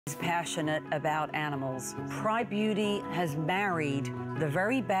Is passionate about animals. Prai Beauty has married the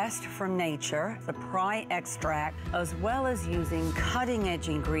very best from nature, the Prai extract, as well as using cutting-edge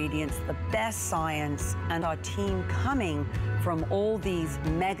ingredients, the best science, and our team coming from all these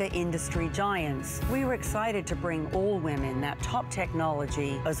mega industry giants. We were excited to bring all women that top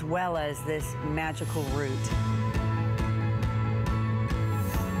technology as well as this magical root.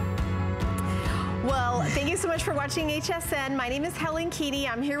 Well, thank you so much for watching HSN. My name is Helen Keeney.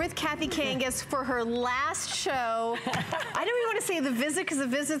 I'm here with Kathy Kangas for her last show. I don't even want to say the visit because the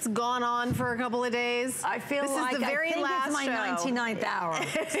visit's gone on for a couple of days. I feel this like is the very last it's my show. 99th hour.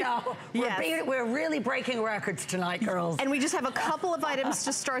 So we're really breaking records tonight, girls. And we just have a couple of items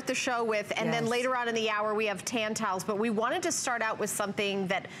to start the show with, and then later on in the hour we have TanTowels. But we wanted to start out with something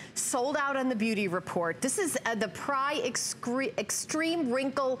that sold out on the Beauty Report. This is the Prai Extreme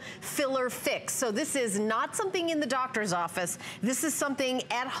Wrinkle Filler Fix. So this is not something in the doctor's office. This is something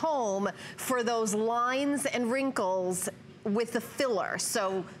at home for those lines and wrinkles with the filler.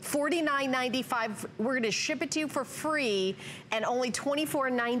 So $49.95, we're gonna ship it to you for free and only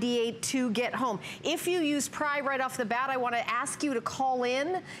 $24.98 to get home. If you use Prai right off the bat, I wanna ask you to call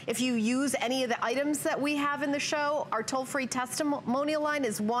in. If you use any of the items that we have in the show, our toll-free testimonial line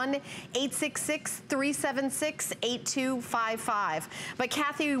is 1-866-376-8255. But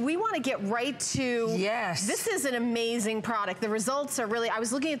Kathy, we wanna get right to, this is an amazing product. The results are really, I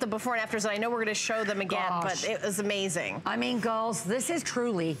was looking at the before and afters, and I know we're gonna show them again, but it was amazing. I mean, girls, this is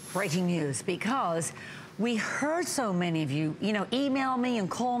truly breaking news because we heard so many of you, email me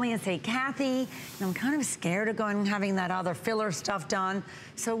and call me and say, Kathy, I'm kind of scared of going and having that other filler stuff done.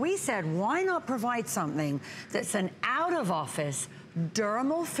 So we said, why not provide something that's an out-of-office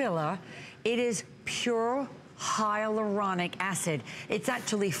dermal filler? It is pure hyaluronic acid. It's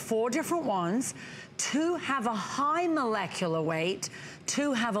actually 4 different ones. 2 have a high molecular weight,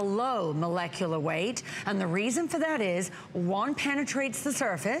 2 have a low molecular weight, and the reason for that is 1 penetrates the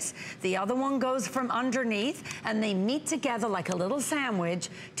surface, the other one goes from underneath, and they meet together like a little sandwich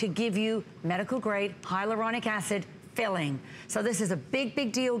to give you medical grade hyaluronic acid filling. So this is a big,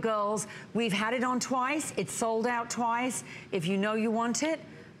 big deal, girls. We've had it on twice, it's sold out twice. If you know you want it,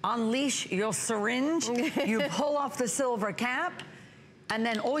 unleash your syringe, you pull off the silver cap, and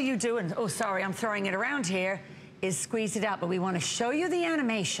then all you do, and oh, sorry, I'm throwing it around here, is squeeze it out. But we want to show you the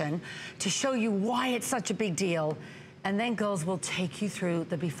animation to show you why it's such a big deal. And then, girls, we'll take you through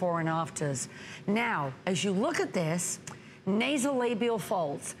the before and afters. Now, as you look at this, nasolabial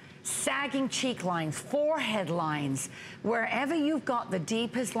folds, sagging cheek lines, forehead lines, wherever you've got the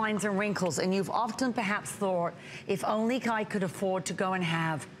deepest lines and wrinkles, and you've often perhaps thought, if only I could afford to go and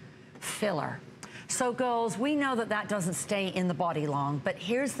have filler. So girls, we know that that doesn't stay in the body long, but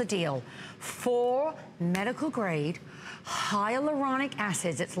here's the deal. 4 medical grade hyaluronic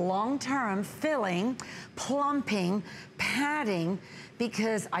acids. It's long-term filling, plumping, padding,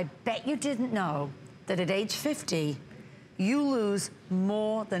 because I bet you didn't know that at age 50, you lose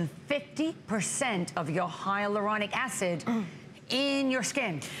more than 50% of your hyaluronic acid in your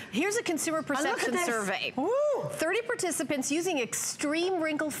skin. Here's a consumer perception survey. Woo. 30 participants using Extreme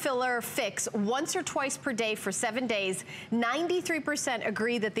Wrinkle Filler Fix once or twice per day for 7 days. 93%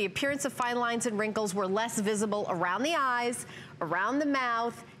 agree that the appearance of fine lines and wrinkles were less visible around the eyes, around the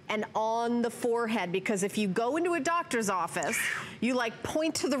mouth, and on the forehead, because if you go into a doctor's office, you like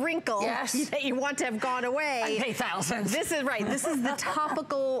point to the wrinkle that you want to have gone away. I pay thousands. This is right. This is the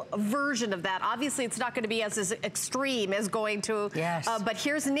topical version of that. Obviously, it's not going to be as extreme as going to. But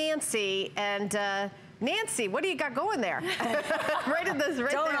here's Nancy, and Nancy, what do you got going there? Right in this,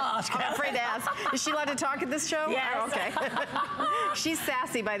 right Don't there. ask. I'm afraid to ask. Is she allowed to talk at this show? Yes. Oh, okay. She's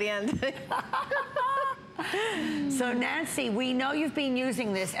sassy by the end. So Nancy, we know you've been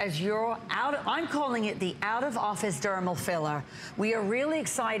using this as your I'm calling it the out-of-office dermal filler. We are really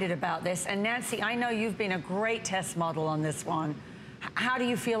excited about this. And Nancy, I know you've been a great test model on this one. How do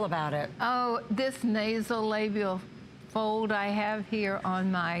you feel about it? Oh, this nasolabial fold I have here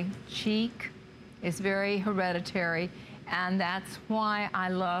on my cheek is very hereditary. And that's why I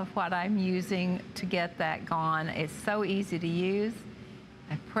love what I'm using to get that gone. It's so easy to use.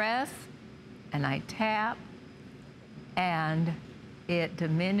 I press and I tap, and it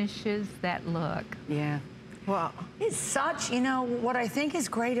diminishes that look. Yeah. Well, it's such, what I think is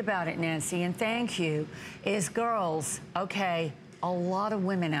great about it, Nancy, and thank you, is girls, okay, a lot of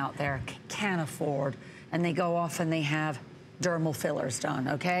women out there can't afford, and they go off and they have dermal fillers done,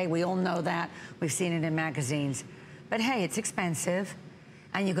 okay? We all know that. We've seen it in magazines. But hey, it's expensive.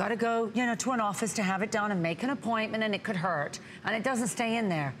 And you gotta go, to an office to have it done and make an appointment, and it could hurt. And it doesn't stay in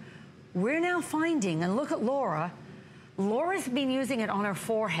there. We're now finding, and look at Laura, Laura's been using it on her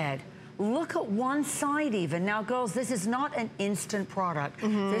forehead. Look at one side even. Now, girls, this is not an instant product.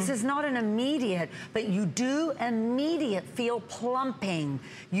 This is not an immediate, but you do immediate feel plumping.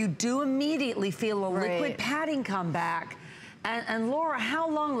 You do immediately feel a liquid padding come back. And Laura, how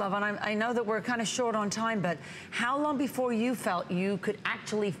long, love, and I know that we're kind of short on time, but how long before you felt you could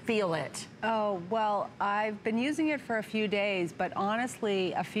actually feel it? Oh, well, I've been using it for a few days, but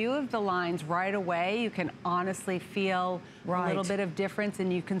honestly, a few of the lines right away, you can honestly feel a little bit of difference,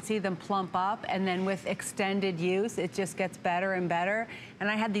 and you can see them plump up, and then with extended use, it just gets better and better.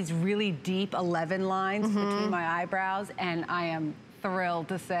 And I had these really deep 11 lines between my eyebrows, and I am thrilled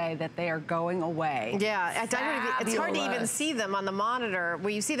to say that they are going away. Yeah, it's hard to even see them on the monitor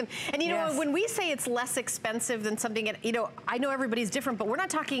where you see them. And you know, when we say it's less expensive than something, you know, I know everybody's different, but we're not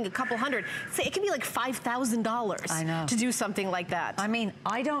talking a couple hundred. Say it can be like $5,000 to do something like that. I mean,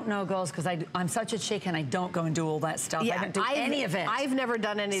 I don't know, girls, because I'm such a chick and I don't go and do all that stuff. I don't do any of it. I've never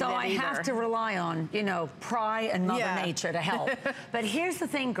done any of that either. So I have to rely on, you know, Prai and Mother Nature to help. But here's the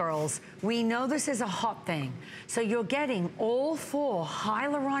thing, girls. We know this is a hot thing. So you're getting all 4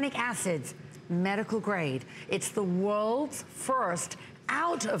 hyaluronic acids, medical grade. It's the world's first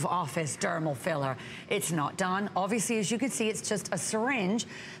out of office dermal filler. It's not done. Obviously, as you can see, it's just a syringe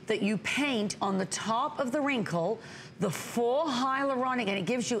that you paint on the top of the wrinkle, the 4 hyaluronic, and it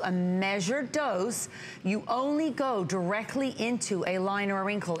gives you a measured dose. You only go directly into a line or a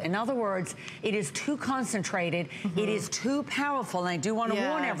wrinkle. In other words, it is too concentrated. It is too powerful. And I do want to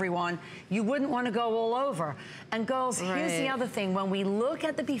warn everyone, you wouldn't want to go all over. And girls, here's the other thing. When we look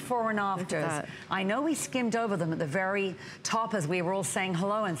at the before and afters, I know we skimmed over them at the very top as we were all saying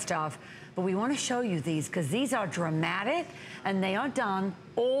hello and stuff, but we want to show you these because these are dramatic and they are done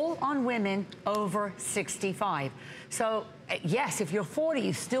all on women over 65. So yes, if you're 40,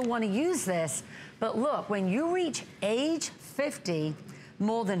 you still want to use this, but look, when you reach age 50,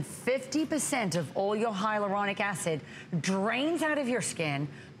 more than 50% of all your hyaluronic acid drains out of your skin,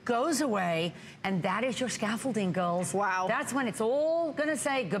 goes away, and that is your scaffolding, girls. Wow. That's when it's all gonna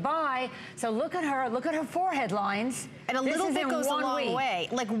say goodbye. So look at her forehead lines. And a little bit goes a long way.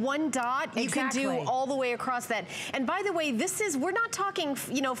 Like one dot, you can do all the way across that. And by the way, this is, we're not talking,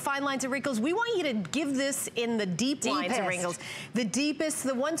 you know, fine lines and wrinkles. We want you to give this in the deep lines and wrinkles. The deepest,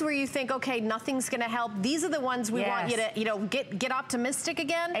 the ones where you think, okay, nothing's gonna help. These are the ones we want you to, you know, get optimistic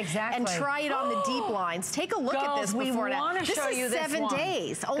again. And try it on the deep lines. Take a look at this before and after. This is 7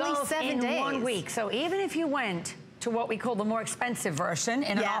 days, only 7 days. In 1 week. So even if you went to what we call the more expensive version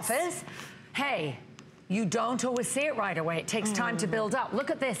in an office, hey, you don't always see it right away. It takes time to build up.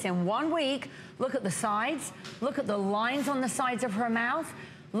 Look at this, in 1 week, look at the sides, look at the lines on the sides of her mouth,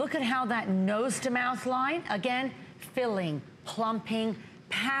 look at how that nose to mouth line, again, filling, plumping,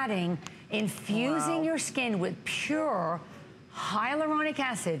 padding, infusing your skin with pure hyaluronic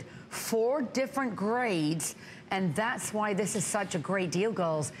acid, 4 different grades. And that's why this is such a great deal,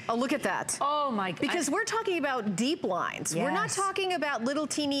 girls. Oh, look at that. Oh, my God. Because we're talking about deep lines. We're not talking about little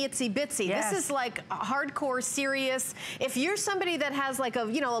teeny itsy bitsy. This is like hardcore, serious. If you're somebody that has like a,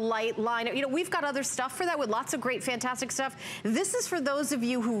 you know, a light line, you know, we've got other stuff for that with lots of great, fantastic stuff. This is for those of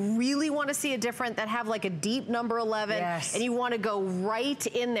you who really want to see a different, that have like a deep number 11, and you want to go right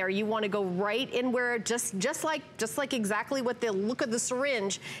in there. You want to go right in where just like exactly what the look of the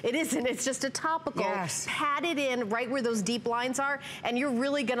syringe. It isn't. It's just a topical padded in right where those deep lines are, and you're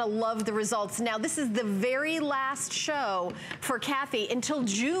really gonna love the results. Now, this is the very last show for Kathy until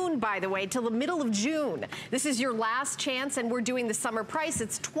June, by the way, till the middle of June. This is your last chance, and we're doing the summer price.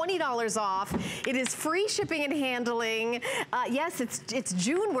 It's $20 off. It is free shipping and handling. Yes, it's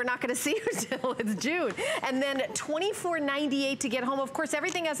June. We're not gonna see you till it's June. And then $24.98 to get home. Of course,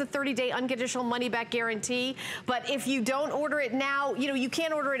 everything has a 30-day unconditional money-back guarantee, but if you don't order it now, you know, you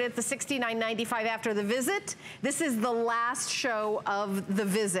can't order it at the $69.95 after the visit. This is the last show of the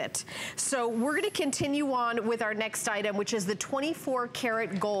visit. So we're going to continue on with our next item, which is the 24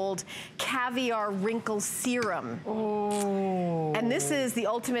 karat gold caviar wrinkle serum. Oh. And this is the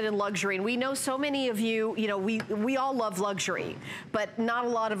ultimate in luxury. And we know so many of you, you know, we all love luxury, but not a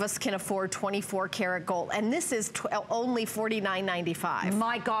lot of us can afford 24 karat gold. And this is only $49.95.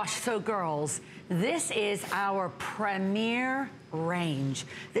 My gosh, so girls, this is our premier range.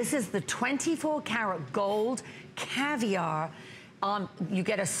 This is the 24 karat gold caviar. You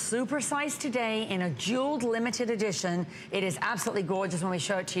get a super size today in a jeweled limited edition. It is absolutely gorgeous when we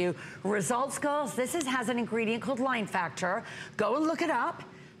show it to you. Results, girls, this has an ingredient called line factor. Go and look it up.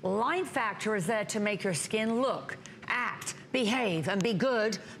 Line factor is there to make your skin look, act, behave and be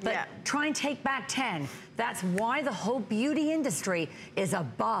good, but try and take back 10. That's why the whole beauty industry is a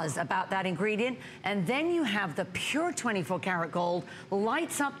buzz about that ingredient. And then you have the pure 24 karat gold,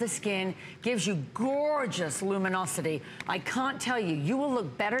 lights up the skin, gives you gorgeous luminosity. I can't tell you, you will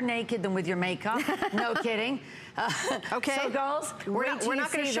look better naked than with your makeup. No kidding. Okay. So girls, we're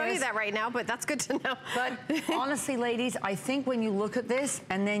not going to show you that right now, but that's good to know. But honestly, ladies, I think when you look at this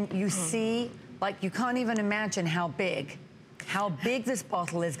and then you see, like, you can't even imagine how big this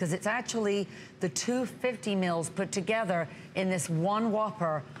bottle is, because it's actually the 250 mils put together in this one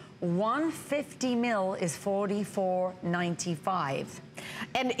whopper. 150 mil is $44.95.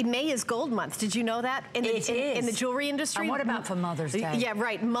 And May is gold month. Did you know that? In the jewelry industry? And what about for Mother's Day? Yeah,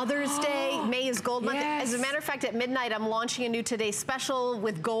 right. Mother's Day, May is gold month. Yes. As a matter of fact, at midnight, I'm launching a new Today Special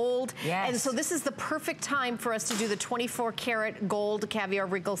with gold. Yes. And so this is the perfect time for us to do the 24 karat gold caviar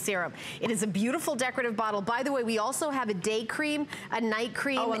wrinkle serum. It is a beautiful decorative bottle. By the way, we also have a day cream, a night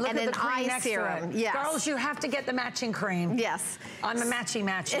cream, and an eye serum. Yes. Girls, you have to get the matching cream. Yes. I'm a matching.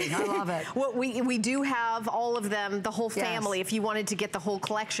 I love it. Well, we do have all of them, the whole family. If you wanted to get the whole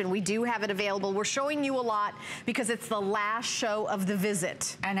collection, we do have it available. We're showing you a lot because it's the last show of the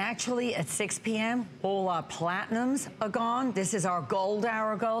visit. And actually, at 6 p.m., all our platinums are gone. This is our gold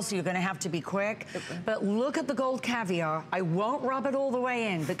hour, girls, so you're going to have to be quick. But look at the gold caviar. I won't rub it all the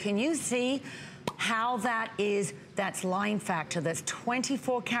way in, but can you see how that is? That's line factor. That's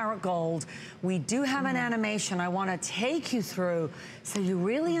 24 karat gold. We do have an animation I want to take you through so you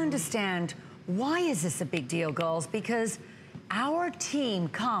really understand why is this a big deal, girls? Because our team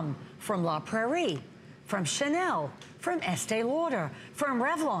come from La Prairie, from Chanel, from Estee Lauder, from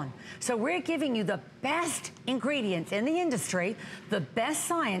Revlon. So we're giving you the best ingredients in the industry, the best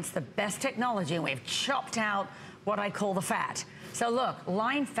science, the best technology, and we've chopped out what I call the fat. So look,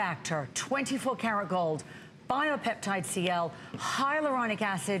 line factor, 24 karat gold, biopeptide CL, hyaluronic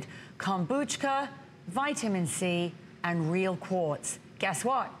acid, kombucha, vitamin C, and real quartz. Guess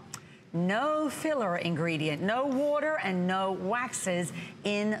what? No filler ingredient, no water and no waxes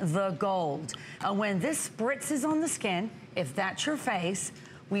in the gold. And when this spritzes on the skin, if that's your face,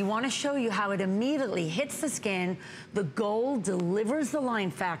 we want to show you how it immediately hits the skin. The gold delivers the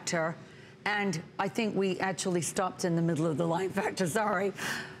line factor. And I think we actually stopped in the middle of the line factor, sorry.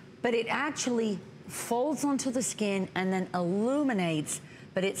 But it actually folds onto the skin and then illuminates,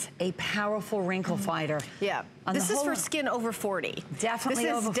 but it's a powerful wrinkle fighter. Yeah. This is for skin over 40.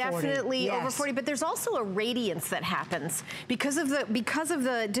 Definitely over 40. This is definitely over 40, but there's also a radiance that happens because of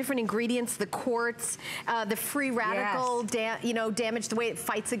the different ingredients, the quartz, the free radical damage, the way it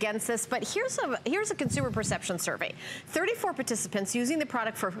fights against this. But here's a consumer perception survey. 34 participants using the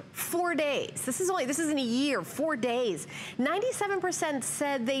product for 4 days. This isn't a year, 4 days. 97%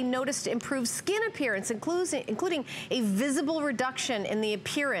 said they noticed improved skin appearance, including a visible reduction in the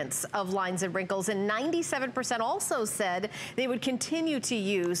appearance of lines and wrinkles, and 97% also said they would continue to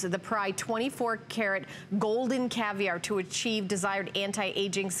use the Prai 24 karat golden caviar to achieve desired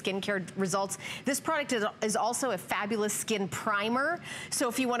anti-aging skincare results. This product is also a fabulous skin primer. So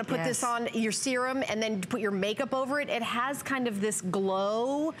if you want to put this on your serum and then put your makeup over it, it has kind of this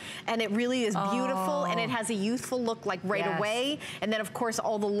glow, and it really is beautiful, and it has a youthful look like right away. And then of course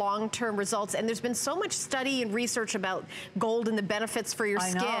all the long-term results. And there's been so much study and research about gold and the benefits for your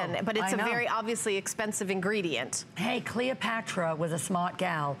skin, but it's a very obviously expensive ingredient. Hey, Cleopatra was a smart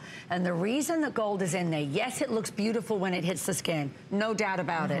gal, and the reason that gold is in there, yes, it looks beautiful when it hits the skin, no doubt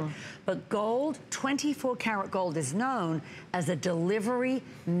about it, but gold, 24 karat gold, is known as a delivery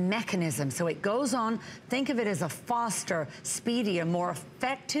mechanism. So it goes on, think of it as a faster, speedier, more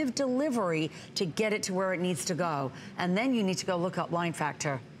effective delivery to get it to where it needs to go. And then you need to go look up line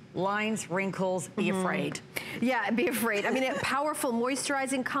factor. Lines, wrinkles, be afraid. Yeah, be afraid. I mean, a powerful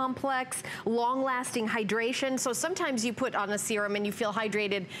moisturizing complex, long-lasting hydration. So sometimes you put on a serum and you feel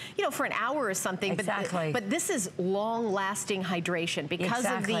hydrated, for an hour or something. Exactly. But this is long-lasting hydration because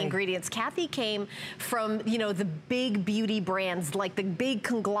of the ingredients. Kathy came from, the big beauty brands, like the big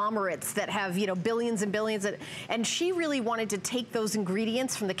conglomerates that have, billions and billions. And she really wanted to take those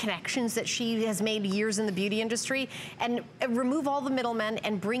ingredients from the connections that she has made years in the beauty industry and remove all the middlemen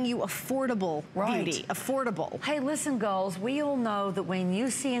and bring you affordable beauty. Affordable. Hey, listen, girls, we all know that when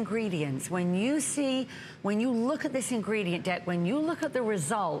you see ingredients, when you look at this ingredient deck, when you look at the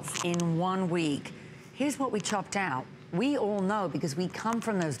results in 1 week, here's what we chopped out. We all know, because we come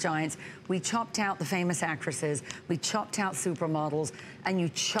from those giants, we chopped out the famous actresses, we chopped out supermodels, and you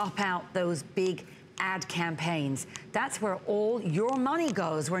chop out those big ad campaigns. That's where all your money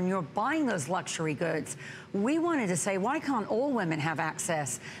goes when you're buying those luxury goods. We wanted to say, why can't all women have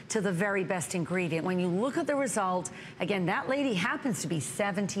access to the very best ingredient? When you look at the result, again, that lady happens to be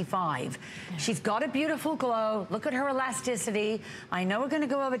 75. She's got a beautiful glow. Look at her elasticity. I know we're gonna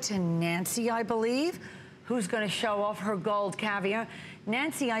go over to Nancy, I believe, who's gonna show off her gold caviar.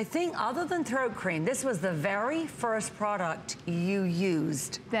 Nancy, I think other than throat cream, this was the very first product you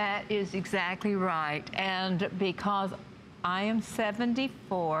used. That is exactly right. And because I am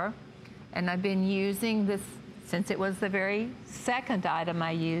 74, and I've been using this since it was the very second item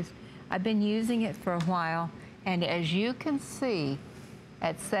I used, I've been using it for a while. And as you can see,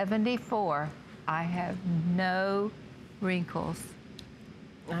 at 74, I have no wrinkles.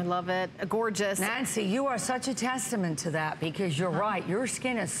 I love it. Gorgeous. Nancy, you are such a testament to that, because you're right. Your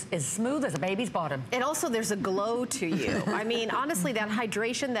skin is smooth as a baby's bottom. And also there's a glow to you. I mean, honestly, that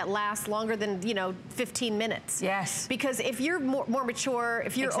hydration that lasts longer than, 15 minutes. Yes. Because if you're more mature,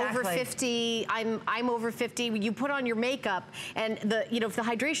 if you're over 50, I'm over 50, you put on your makeup and if the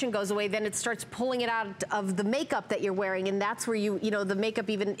hydration goes away, then it starts pulling it out of the makeup that you're wearing, and that's where the makeup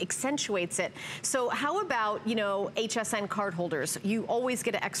even accentuates it. So how about, HSN card holders? You always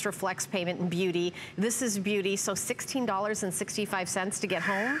get an extra flex payment in beauty. This is beauty, so $16.65 to get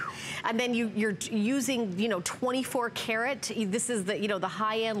home. And then you're using, 24 karat. This is the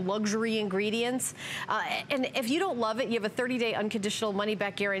high-end luxury ingredients. And if you don't love it, you have a 30-day unconditional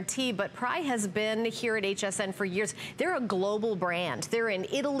money-back guarantee. But Prai has been here at HSN for years. They're a global brand. They're in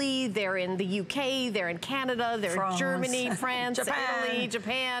Italy, they're in the UK, they're in Canada, they're in Germany, France, Italy,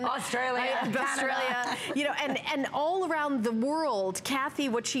 Japan, Australia, and all around the world. Kathy,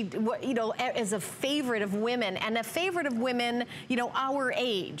 as a favorite of women, and a favorite of women, our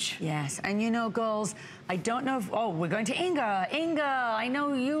age. Yes, and girls, I don't know if, we're going to Inga. Inga, I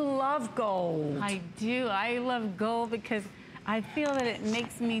know you love gold. I do. I love gold because I feel that it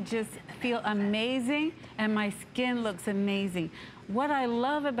makes me just feel amazing, and my skin looks amazing. What I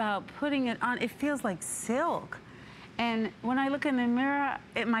love about putting it on, it feels like silk. And when I look in the mirror,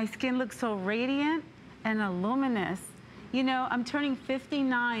 my skin looks so radiant and luminous. I'm turning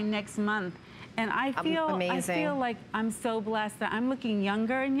 59 next month, and I feel like I'm so blessed that I'm looking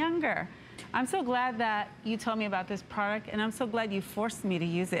younger and younger. I'm so glad that you told me about this product, and I'm so glad you forced me to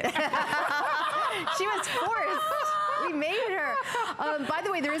use it. She was forced. We made her. By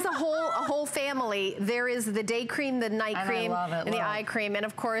the way, there is a whole family. There is the day cream, the night cream, and the eye cream. And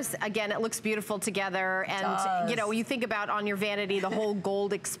of course, again, it looks beautiful together. And you think about on your vanity the whole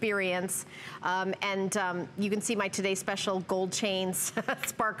gold experience. You can see my Today Special gold chains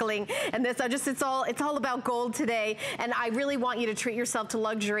sparkling. And this, it's all about gold today. And I really want you to treat yourself to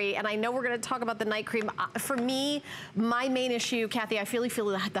luxury. And I know we're going to talk about the night cream. For me, my main issue, Kathy, I really feel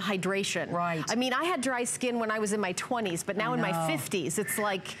the hydration. Right. I mean, I had dry skin when I was in my 20s, but now in my 50s, it's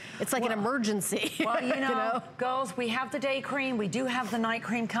like an emergency. Well, girls, we have the day cream. We do have the night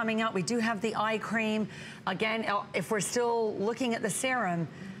cream coming out. We do have the eye cream. Again, if we're still looking at the serum,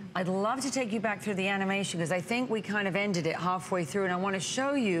 I'd love to take you back through the animation, because I think we kind of ended it halfway through, and I want to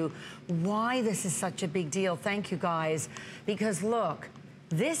show you why this is such a big deal. Thank you, guys. Because look,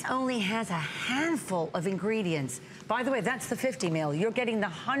 this only has a handful of ingredients. By the way, that's the 50 ml. You're getting the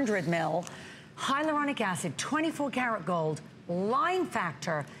 100 ml. Hyaluronic acid, 24 karat gold, line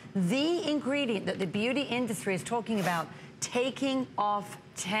factor, the ingredient that the beauty industry is talking about taking off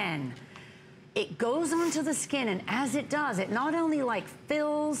 10. It goes onto the skin, and as it does, it not only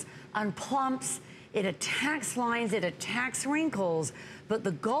fills and plumps, it attacks lines, it attacks wrinkles, but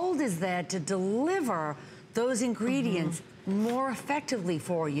the gold is there to deliver those ingredients more effectively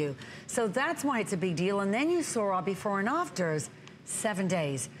for you. So that's why it's a big deal. And then you saw our before and afters, 7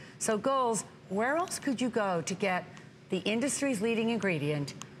 days. So girls, where else could you go to get the industry's leading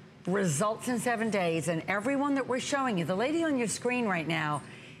ingredient, results in 7 days? And everyone that we're showing you, the lady on your screen right now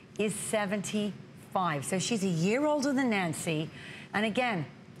is 75. So she's a year older than Nancy. And again,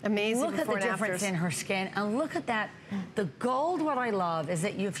 amazing. Look at the difference in her skin, and look at that. The gold, what I love is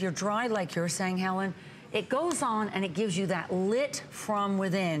that if you're dry, like you're saying, Helen, it goes on and it gives you that lit from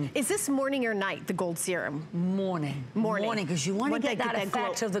within. Is this morning or night, the gold serum? Morning. Morning, because you want to get that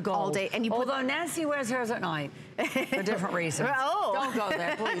effect of the gold. All day. And although Nancy wears hers at night. for different reasons. Oh. Don't go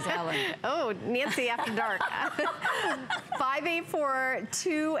there, please, Helen. Oh, Nancy after dark.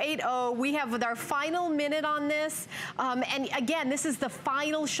 584-280. We have with our final minute on this. And again, this is the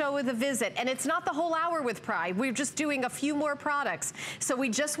final show of the visit. And it's not the whole hour with Prai. We're just doing a few more products. So we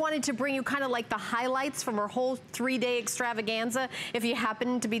just wanted to bring you kind of like the highlights from our whole 3-day extravaganza. If you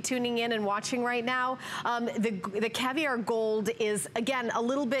happen to be tuning in and watching right now, the caviar gold is, again, a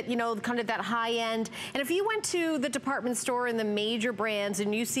little bit, you know, kind of that high end. And if you went to the department store and the major brands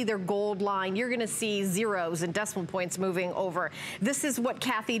and you see their gold line, you're gonna see zeros and decimal points moving over. This is what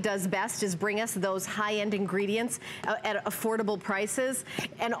Kathy does best, is bring us those high-end ingredients at affordable prices.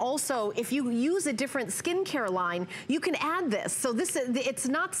 And also, if you use a different skincare line, you can add this. So this, it's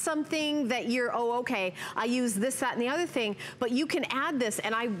not something that you're, oh, okay, I use this, that, and the other thing, but you can add this.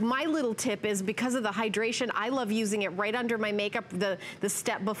 And my little tip is, because of the hydration, I love using it right under my makeup, the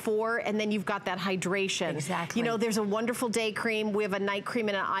step before, and then you've got that hydration. Exactly. You know, there's a wonderful day cream. We have a night cream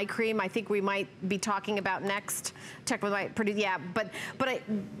and an eye cream. I think we might be talking about next. Check with my pretty, yeah.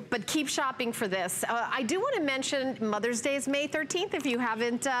 But keep shopping for this. I do want to mention Mother's Day is May 13th. If you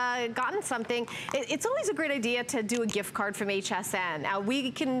haven't gotten something, it's always a great idea to do a gift card from HSN.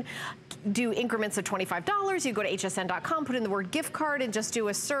 We can do increments of $25. You go to hsn.com, put in the word gift card, and just do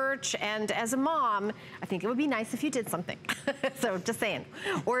a search. And as a mom, I think it would be nice if you did something. So just saying.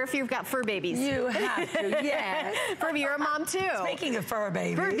 Or if you've got fur babies. You have to, yes. Furby, you're a mom too. Speaking of fur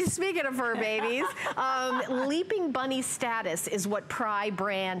babies. Speaking of fur babies, Leaping Bunny status is what Prai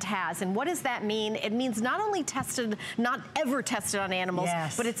brand has. And what does that mean? It means not only tested, not ever tested on animals,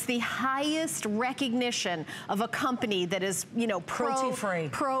 yes, but it's the highest recognition of a company that is, you know, cruelty-free.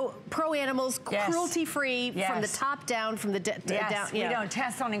 Pro animals, yes, cruelty-free, yes, from the top down, from the yes, down. We don't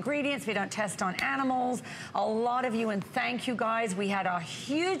test on ingredients, we don't test on animals. A lot of you, and thank you guys. We had a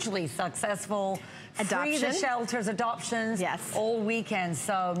hugely successful Free the Shelters adoptions, yes, all weekend.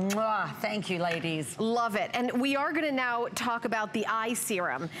 So, mwah, thank you, ladies. Love it. And we are going to now talk about the eye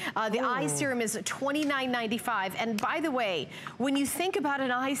serum. The eye serum is $29.95. And by the way, when you think about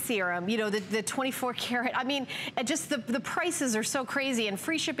an eye serum, you know, the 24 karat, I mean, just the prices are so crazy. And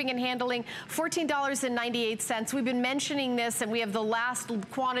free shipping and handling, $14.98. We've been mentioning this, and we have the last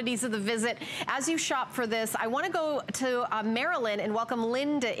quantities of the visit. As you shop for this, I want to go to Maryland and welcome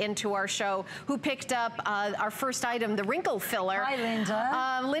Linda into our show, who picked up our first item, the wrinkle filler. Hi,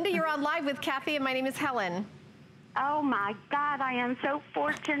 Linda. Linda, you're on live with Kathy, and my name is Helen. Oh my God, I am so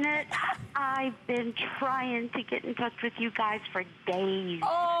fortunate. I've been trying to get in touch with you guys for days.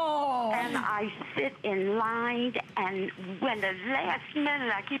 Oh! And I sit in line, and when the last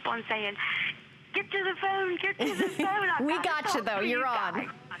minute I keep on saying, get to the phone, get to the phone. We got you, though. You're on.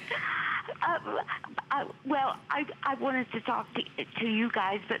 Well, I wanted to talk to you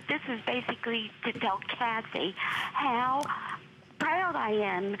guys, but this is basically to tell Kathy how proud I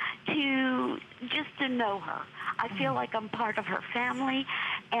am to know her. I feel like I'm part of her family,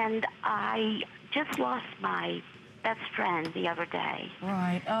 and I just lost my best friend the other day.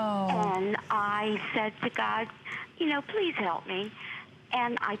 Right. Oh. And I said to God, you know, please help me.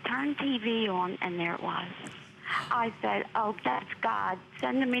 And I turned TV on, and there it was. I said, oh, that's God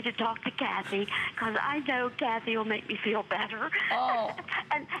sending me to talk to Kathy, because I know Kathy will make me feel better. Oh.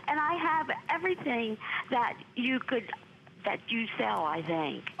 and I have everything that you sell, I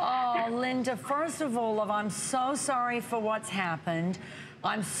think. Oh, Linda, first of all, love, I'm so sorry for what's happened.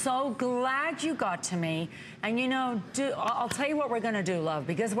 I'm so glad you got to me. And you know, I'll tell you what we're gonna do, love,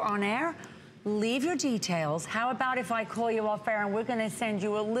 because we're on air. Leave your details. How about if I call you off air and we're gonna send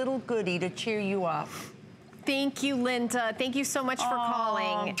you a little goodie to cheer you up? Thank you, Linda. Thank you so much for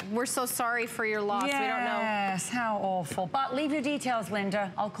calling. We're so sorry for your loss. Yes, we don't know. Yes, how awful. But leave your details,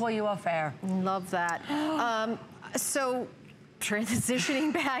 Linda. I'll call you off air. Love that. So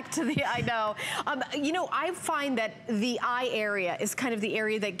transitioning back to the, I know. You know, I find that the eye area is kind of the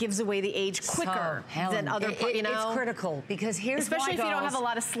area that gives away the age quicker than other, you know. It's critical, because here's why, especially if you don't have a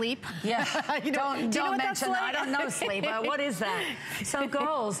lot of sleep. Yeah, you know, don't mention that. I don't know sleep. What is that? So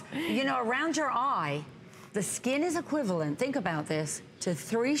girls, you know, around your eye, the skin is equivalent, think about this, to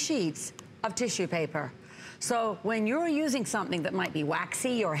 3 sheets of tissue paper. So when you're using something that might be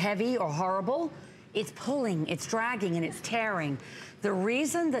waxy or heavy or horrible, it's pulling, it's dragging, and it's tearing. The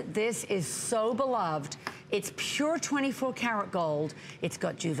reason that this is so beloved, it's pure 24 karat gold. It's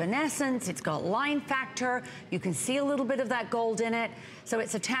got juvenescence, it's got line factor. You can see a little bit of that gold in it. So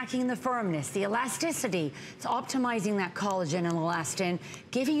it's attacking the firmness, the elasticity. It's optimizing that collagen and elastin,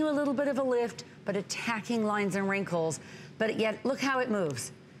 giving you a little bit of a lift, but attacking lines and wrinkles. But yet, look how it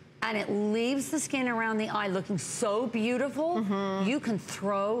moves. and it leaves the skin around the eye looking so beautiful, you can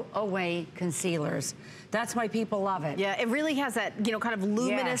throw away concealers. That's why people love it. Yeah, it really has that, you know, kind of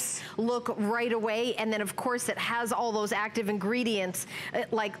luminous look right away. And then, of course, it has all those active ingredients,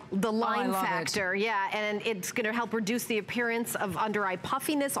 like the line factor. Yeah, and it's going to help reduce the appearance of under-eye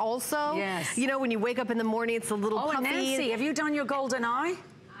puffiness also. Yes. You know, when you wake up in the morning, it's a little puffy. And Nancy, have you done your golden eye?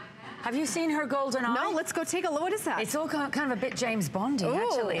 Have you seen her golden eye? No, let's go take a look. What is that? It's all kind of a bit James Bondy,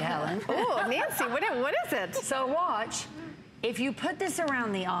 actually, Helen. Oh, Nancy, what is it? So watch. If you put this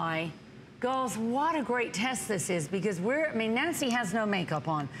around the eye, girls, what a great test this is, because I mean, Nancy has no makeup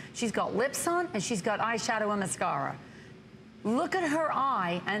on. She's got lips on, and she's got eyeshadow and mascara. Look at her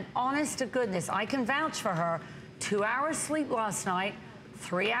eye, and honest to goodness, I can vouch for her. 2 hours sleep last night,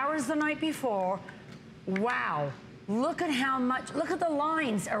 3 hours the night before. Wow. Look at how much, look at the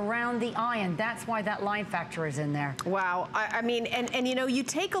lines around the eye, and that's why that line factor is in there. Wow. I mean, and you know, you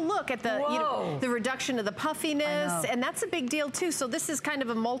take a look at the, you know, the reduction of the puffiness, and that's a big deal too. So this is kind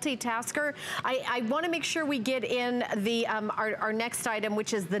of a multitasker. I want to make sure we get in the our next item,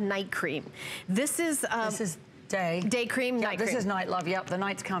 which is the night cream. This is day cream, night cream. This is night, love. Yep, the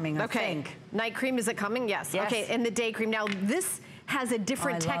night's coming, I think. Night cream, is it coming? Yes. Okay, and the day cream. Now this has a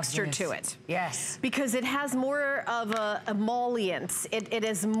different texture to it. Yes. Because it has more of a emollient. It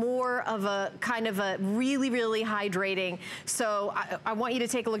is more of a kind of a really, really hydrating. So I want you to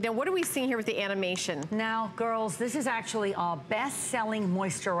take a look. Now, what are we seeing here with the animation? Now, girls, this is actually our best-selling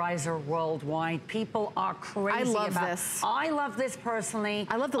moisturizer worldwide. People are crazy about this. I love this personally.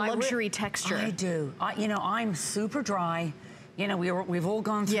 I love the luxury texture. I do. You know, I'm super dry. You know, we've all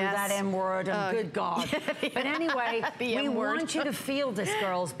gone through that M word, and good God. But anyway, we want you to feel this,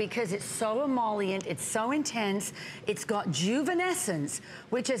 girls, because it's so emollient, it's so intense. It's got Juvenescence,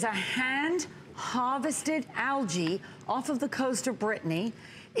 which is a hand-harvested algae off of the coast of Brittany.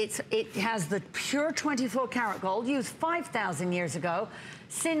 It has the pure 24-karat gold, used 5,000 years ago.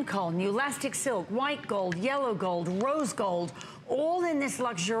 Syncoal, new elastic silk, white gold, yellow gold, rose gold, all in this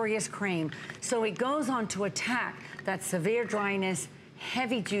luxurious cream. So it goes on to attack that severe dryness,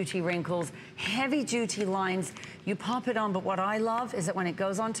 heavy-duty wrinkles, heavy-duty lines. You pop it on, but what I love is that when it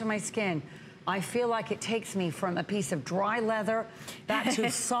goes onto my skin, I feel like it takes me from a piece of dry leather back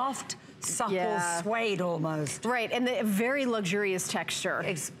to soft, supple suede almost. Right, and the very luxurious texture.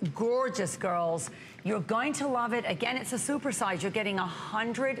 It's gorgeous, girls. You're going to love it. Again, it's a super size. You're getting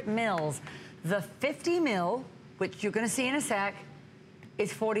 100 mils. The 50 mil, which you're going to see in a sec,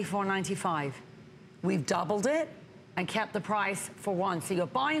 is $44.95. We've doubled it and kept the price for one. So you're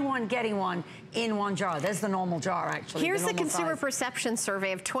buying one, getting one in one jar. There's the normal jar, actually. Here's the consumer perception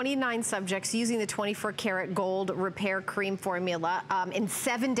survey of 29 subjects using the 24-karat gold repair cream formula in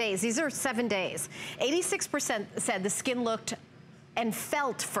 7 days. These are 7 days. 86% said the skin looked and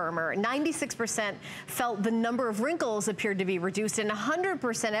felt firmer. 96% felt the number of wrinkles appeared to be reduced, and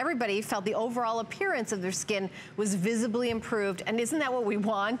 100% everybody felt the overall appearance of their skin was visibly improved. And isn't that what we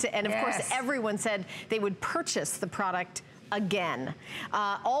want? And of course, everyone said they would purchase the product again.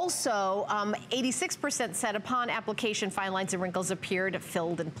 Also, 86% said upon application, fine lines and wrinkles appeared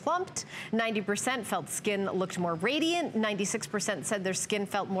filled and plumped. 90% felt skin looked more radiant. 96% said their skin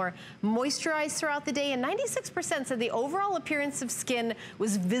felt more moisturized throughout the day. And 96% said the overall appearance of skin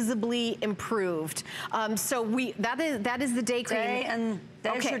was visibly improved. So that is the day cream. And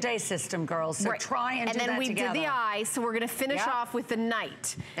there's your day system, girls. So try and do that together. And then we did the eye, so we're going to finish off with the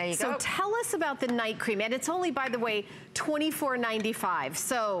night. There you go. So tell us about the night cream. And it's only, by the way, $24.95.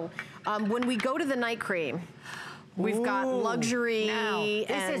 So when we go to the night cream, we've got luxury. Now,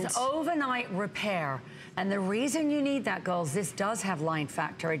 this is overnight repair. And the reason you need that, girls, this does have line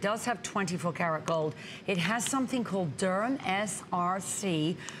factor. It does have 24-karat gold. It has something called Derm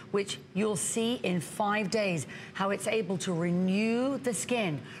SRC, which you'll see in 5 days, how it's able to renew the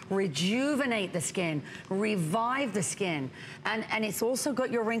skin, rejuvenate the skin, revive the skin. And it's also got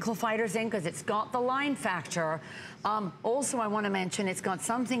your wrinkle fighters in because it's got the line factor. Also, I want to mention it's got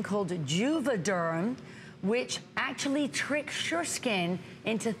something called Juvederm, which actually tricks your skin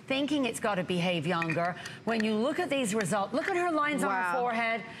into thinking it's got to behave younger. When you look at these results, look at her lines on her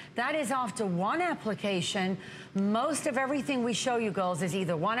forehead. That is after one application. Most of everything we show you, girls, is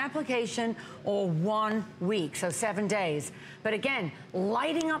either one application or 1 week, so 7 days. But again,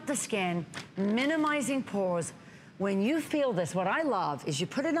 lighting up the skin, minimizing pores. When you feel this, what I love is you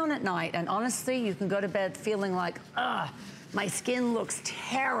put it on at night, and honestly, you can go to bed feeling like, ugh, my skin looks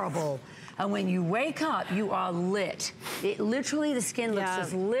terrible. And when you wake up, you are lit. It literally, the skin looks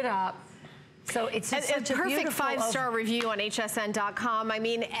just lit up. So it's such a perfect 5-star review on hsn.com. I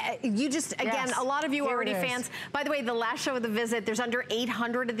mean, you just, again, a lot of you are already fans. By the way, the last show of the visit, there's under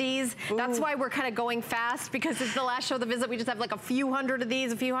 800 of these. Ooh. That's why we're kind of going fast, because it's the last show of the visit. We just have like a few hundred of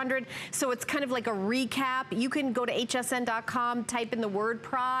these, a few hundred. So it's kind of like a recap. You can go to hsn.com, type in the word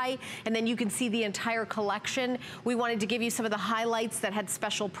Prai, and then you can see the entire collection. We wanted to give you some of the highlights that had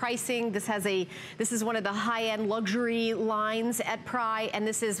special pricing. This is one of the high-end luxury lines at Prai, and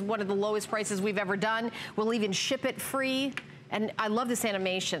this is one of the lowest prices we've ever done. We'll even ship it free. And I love this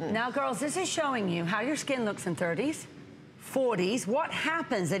animation. Now, girls, this is showing you how your skin looks in 30s, 40s, what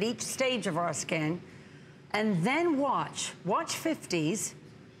happens at each stage of our skin. And then watch 50s.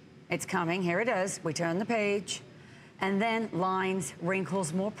 It's coming, here it is. We turn the page. And then lines,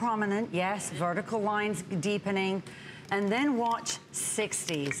 wrinkles more prominent. Yes, vertical lines deepening. And then watch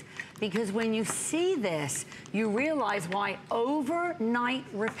 60s. Because when you see this, you realize why overnight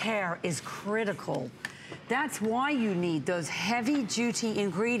repair is critical. That's why you need those heavy-duty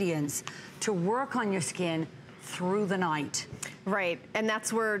ingredients to work on your skin through the night. Right, and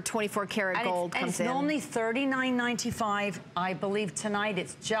that's where 24 karat gold comes in. It's normally $39.95. I believe tonight,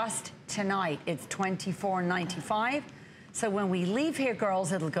 it's just tonight, it's $24.95. So when we leave here,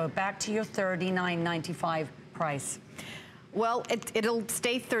 girls, it'll go back to your $39.95 price. Well, it'll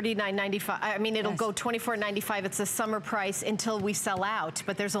stay $39.95. I mean, it'll go $24.95. It's a summer price until we sell out,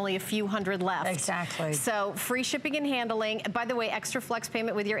 but there's only a few hundred left. Exactly. So free shipping and handling. By the way, extra flex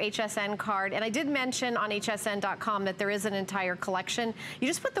payment with your HSN card. And I did mention on hsn.com that there is an entire collection. You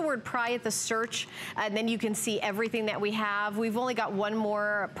just put the word Prai at the search, and then you can see everything that we have. We've only got one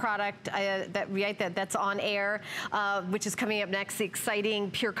more product that's on air, which is coming up next, the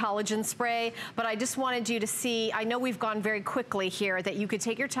exciting Pure Collagen Spray. But I just wanted you to see, I know we've gone very quickly here, that you could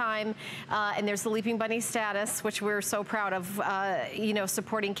take your time, and there's the Leaping Bunny status, which we're so proud of, you know,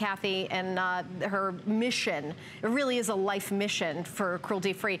 supporting Kathy and her mission. It really is a life mission for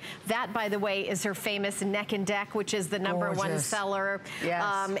cruelty-free. That, by the way, is her famous Neck and Deck, which is the #1 seller,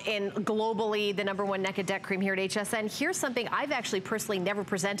 and globally the #1 neck and deck cream here at HSN. Here's something I've actually personally never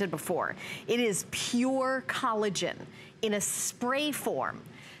presented before. It is pure collagen in a spray form.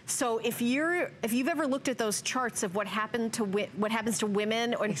 So if you've ever looked at those charts of what happens to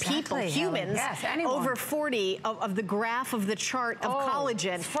women or people, humans, over 40 of the graph of the chart of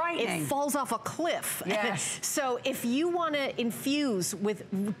collagen, it falls off a cliff. Yes. So if you want to infuse with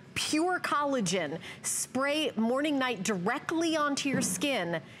pure collagen, spray morning, night directly onto your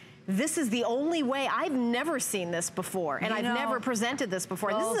skin, this is the only way. I've never seen this before, and I've never presented this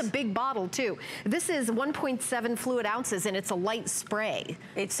before. This is a big bottle, too. This is 1.7 fluid ounces, and it's a light spray.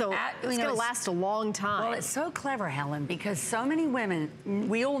 It's going to last a long time. Well, it's so clever, Helen, because so many women,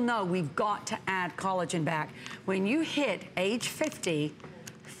 we all know we've got to add collagen back. When you hit age 50,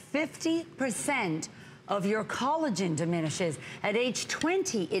 50% of your collagen diminishes. At age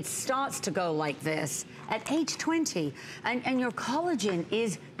 20, it starts to go like this. At age 20, and your collagen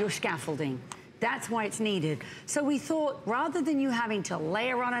is your scaffolding. That's why it's needed. So we thought, rather than you having to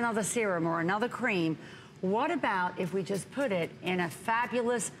layer on another serum or another cream, what about if we just put it in a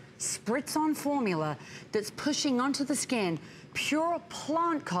fabulous spritz-on formula that's pushing onto the skin, pure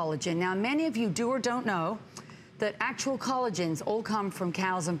plant collagen. Now, many of you do or don't know that actual collagens all come from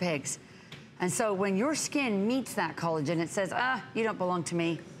cows and pigs. And so when your skin meets that collagen, it says, you don't belong to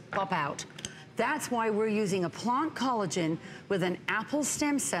me, pop out. That's why we're using a plant collagen with an apple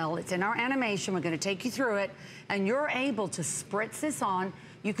stem cell. It's in our animation. We're going to take you through it. And you're able to spritz this on.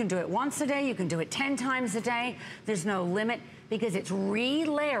 You can do it once a day. You can do it 10 times a day. There's no limit because it's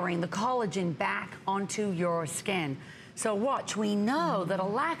re-layering the collagen back onto your skin. So watch, we know that a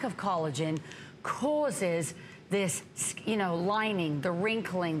lack of collagen causes this, you know, lining, the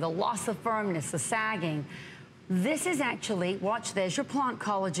wrinkling, the loss of firmness, the sagging. This is actually, watch, there's your plant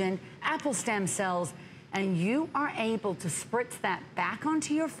collagen, apple stem cells, and you are able to spritz that back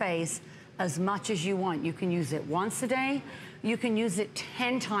onto your face as much as you want. You can use it once a day, you can use it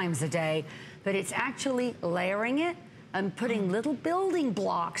 10 times a day, but it's actually layering it and putting little building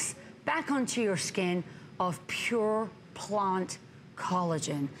blocks back onto your skin of pure plant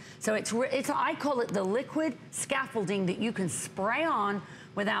collagen. So it's I call it the liquid scaffolding that you can spray on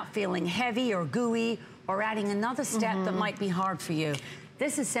without feeling heavy or gooey or adding another step that might be hard for you.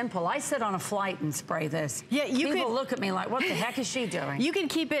 This is simple. I sit on a flight and spray this. Yeah, people look at me like, what the heck is she doing? You can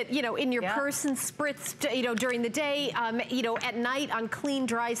keep it, you know, in your purse and spritz, you know, during the day. You know, at night on clean,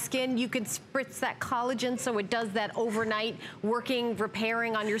 dry skin, you can spritz that collagen so it does that overnight working,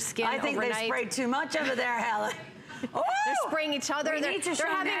 repairing on your skin overnight. I think they sprayed too much over there, Helen. They're spraying each other. They're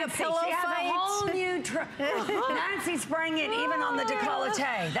having a pillow fight. A whole new Nancy spraying it even on the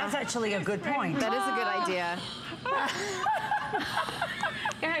décolleté. That's actually a good point. That is a good idea.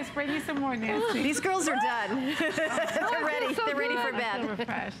 Guys, spray me some more, Nancy. These girls are done. They're ready. So they're ready for good.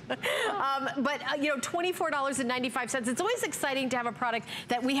 bed. But you know, $24.95. It's always exciting to have a product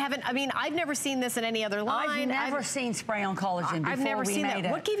that we haven't. I mean, I've never seen this in any other line. I've never seen spray-on collagen before. I've never seen that.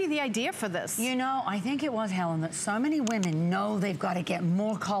 It. What gave you the idea for this? You know, I think it was, Helen, that so many women know they've got to get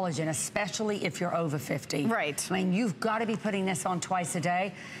more collagen, especially if you're over 50. Right. I mean, you've got to be putting this on twice a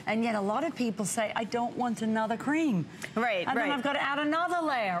day, and yet a lot of people say, I don't want another cream. Right. And then I've got to add another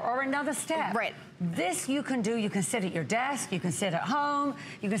layer or another step. Right. This you can do. You can sit at your desk. You can sit at home.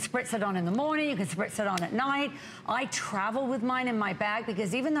 You can spritz it on in the morning. You can spritz it on at night. I travel with mine in my bag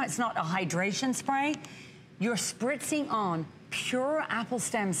because even though it's not a hydration spray, you're spritzing on pure apple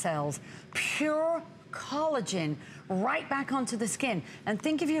stem cells, pure collagen right back onto the skin. And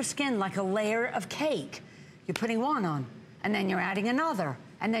think of your skin like a layer of cake. You're putting one on, and then you're adding another,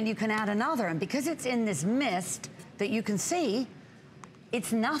 and then you can add another. And because it's in this mist that you can see,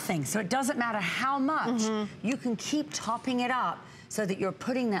 it's nothing, so it doesn't matter how much. You can keep topping it up so that you're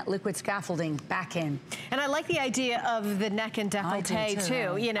putting that liquid scaffolding back in. And I like the idea of the neck and décolleté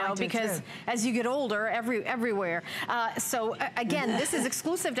too, you know, because as you get older, everywhere. So again, this is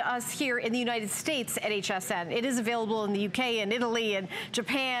exclusive to us here in the United States at HSN. It is available in the UK and Italy and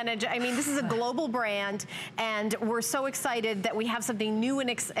Japan. And I mean, this is a global brand, and we're so excited that we have something new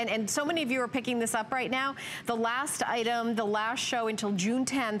and so many of you are picking this up right now. The last item, the last show until June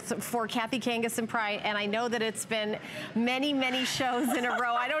 10th for Kathy Kangas and Prai, and I know that it's been many shows in a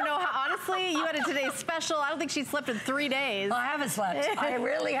row. I don't know how, honestly, you had a today's special. I don't think she slept in 3 days. Well, I haven't slept. I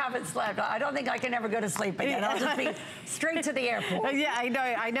really haven't slept. I don't think I can ever go to sleep again. I'll just be straight to the airport. Yeah,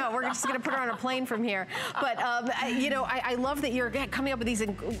 I know. We're just going to put her on a plane from here. But, you know, I love that you're coming up with these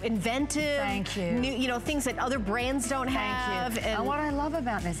inventive, new, you know, things that other brands don't have. And what I love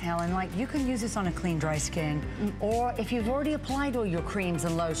about this, Helen, like you can use this on a clean, dry skin, or if you've already applied all your creams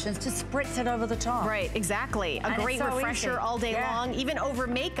and lotions, just spritz it over the top. Right, exactly. A great refresher all day long. Even over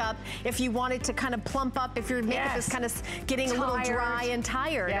makeup, if you wanted to kind of plump up, if your makeup is kind of getting a little dry and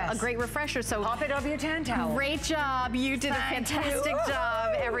tired, a great refresher. So pop it over your TanTowel. Great job. You did a fantastic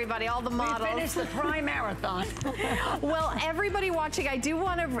job, everybody, all the models. We finished the Prai Marathon. Well, everybody watching, I do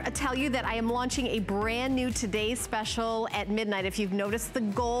want to tell you that I am launching a brand new Today's Special at midnight. If you've noticed the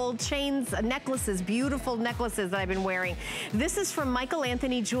gold chains, necklaces, beautiful necklaces that I've been wearing. This is from Michael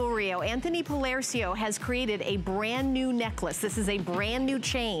Anthony Jewelry. Anthony Palercio has created a brand new necklace. This is a brand new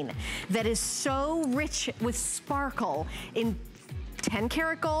chain that is so rich with sparkle in 10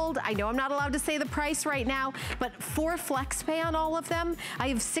 karat gold. I know I'm not allowed to say the price right now, but 4 flex pay on all of them. I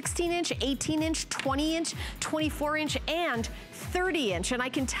have 16-inch, 18-inch, 20-inch, 24-inch, and 30-inch. And I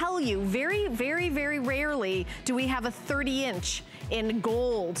can tell you, very rarely do we have a 30-inch in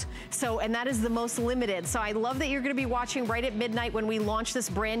gold. So, and that is the most limited. So I love that you're gonna be watching right at midnight when we launch this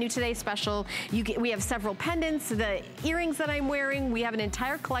brand new Today Special. We have several pendants, the earrings that I'm wearing. We have an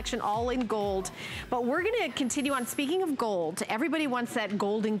entire collection all in gold. But we're gonna continue on. Speaking of gold, everybody wants that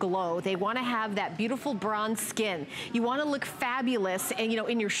golden glow. They wanna have that beautiful bronze skin. You wanna look fabulous and, you know,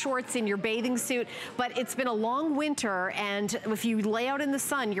 in your shorts, in your bathing suit, but it's been a long winter, and if you lay out in the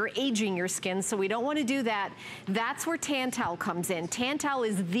sun, you're aging your skin, so we don't wanna do that. That's where TanTowel comes in. TanTowel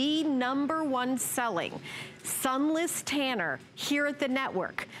is the #1 selling sunless tanner here at the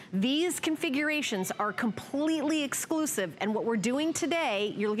network. These configurations are completely exclusive, and what we're doing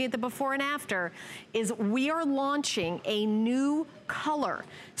today, you're looking at the before and after, is we are launching a new color.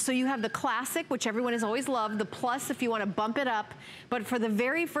 So you have the classic, which everyone has always loved, the plus if you want to bump it up, but for the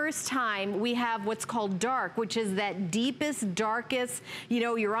very first time, we have what's called dark, which is that deepest, darkest, you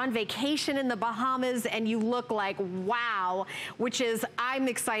know, you're on vacation in the Bahamas and you look like, wow, which is, I'm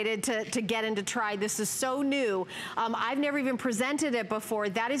excited to get and to try. This is so new. I've never even presented it before.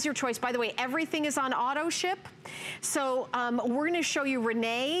 That is your choice. By the way, everything is on auto ship. So we're gonna show you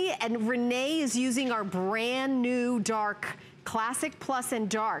Renee, and Renee is using our brand new dark Classic, Plus, and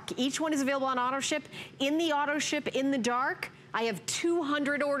Dark. Each one is available on auto ship. In the auto ship in the dark, I have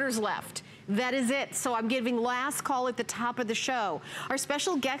 200 orders left. That is it. So I'm giving last call at the top of the show. Our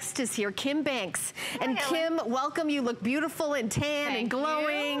special guest is here, Kim Banks. And Kim, welcome. You look beautiful and tan and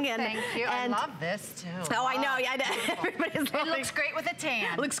glowing. Thank you. I love this too. Oh, I know. Everybody's loving it. Looks great with a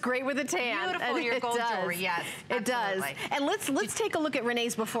tan. Looks great with a tan. Beautiful, your gold jewelry. Yes, it does. And let's take a look at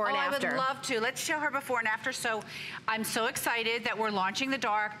Renee's before and after. I would love to. Let's show her before and after. So I'm so excited that we're launching the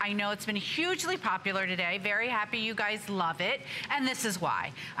dark. I know it's been hugely popular today. Very happy you guys love it. And this is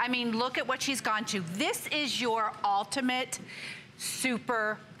why. I mean, look at what what she's gone to. This is your ultimate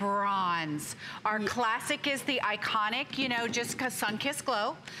super bronze. Our classic is the iconic, you know, just because Sun-Kissed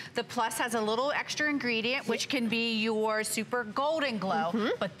Glow. The plus has a little extra ingredient, which can be your super golden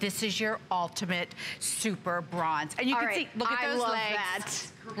glow, but this is your ultimate super bronze. And you can see, look at those legs. That.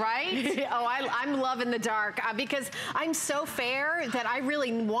 Right? Oh, I'm loving the dark because I'm so fair that I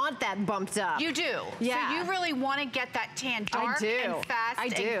really want that bumped up. You do. Yeah. So you really want to get that tan dark and fast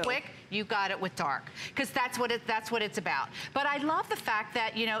and quick. You got it with dark, because that's what it's about. But I love the fact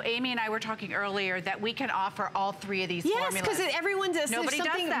that, you know, Amy and I were talking earlier that we can offer all three of these formulas. Yes, because everyone does. Nobody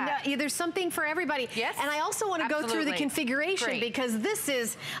does that. There's something for everybody. Yes. And I also want to go through the configuration because this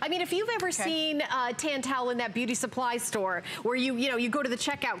is, I mean, if you've ever seen TanTowel in that beauty supply store where you go to the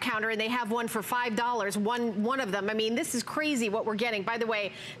checkout counter and they have one for $5, one of them. I mean, this is crazy what we're getting. By the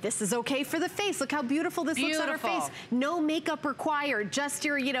way, this is okay for the face. Look how beautiful this looks on our face. No makeup required. Just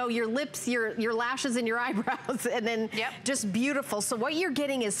your lips, your lashes, and your eyebrows, and then just beautiful. So what you're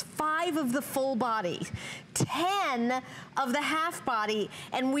getting is 5 of the full body, 10 of the half body,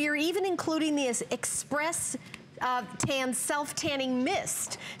 and we are even including the Express Tan self-tanning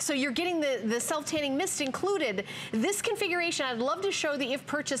mist. So you're getting the self-tanning mist included. This configuration, I'd love to show the if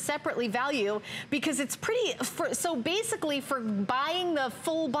purchased separately value because it's pretty, so basically for buying the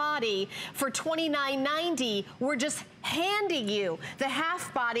full body for $29.90, we're just handing you the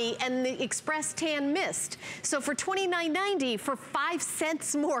half body and the Express Tan Mist. So for $29.90, for 5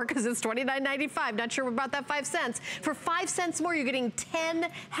 cents more, because it's $29.95, not sure about that 5 cents, for 5 cents more, you're getting 10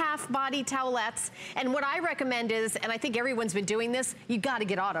 half body towelettes. And what I recommend is, and I think everyone's been doing this, you gotta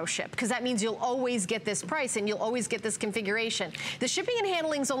get auto ship, because that means you'll always get this price and you'll always get this configuration. The shipping and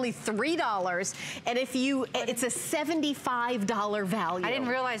handling is only $3, and if you, it's a $75 value. I didn't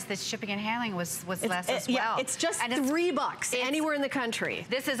realize that shipping and handling was less as well. Yeah, it's just $3 anywhere in the country.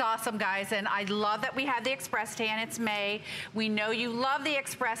 This is awesome, guys, and I love that we have the Express Tan. It's May. We know you love the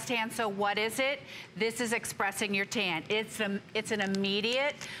Express Tan, so what is it? This is expressing your tan. It's an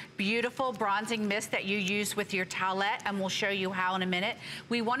immediate, beautiful bronzing mist that you use with your towelette, and we'll show you how in a minute.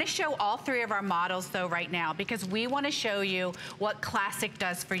 We want to show all 3 of our models, though, right now, because we want to show you what Classic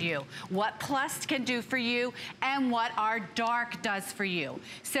does for you, what Plus can do for you, and what our Dark does for you.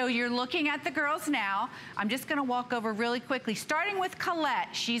 So you're looking at the girls now. I'm just going to walk over really quickly, starting with Colette.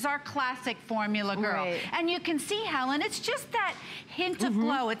 She's our Classic formula girl. Right. And you can see, Helen, it's just that hint of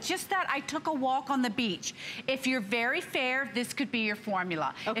glow. It's just that I took a walk on the beach. If you're very fair, this could be your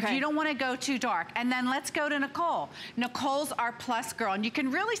formula. Okay. If you don't want to go too dark. And then let's go to Nicole. Nicole's our Plus girl. And you can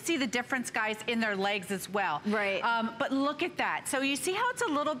really see the difference, guys, in their legs as well. Right. But look at that. So you see how it's a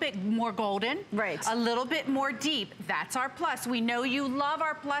little bit more golden? Right. A little bit more deep. That's our Plus. We know you love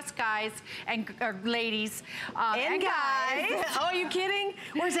our Plus, guys and ladies. And guys. Oh, are you kidding?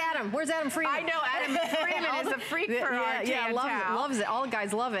 Where's Adam? Where's Adam Freeman? I know Adam Freeman is a freak for our TanTowel. Loves it. All the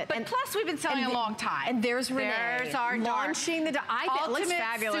guys love it. But Plus, we've been selling a long time. And there's Renee. There's our launching the it looks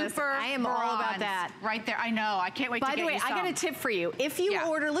fabulous. I am all about that. Right there. I know. I can't wait to get you some. By the way, I got a tip for you. If you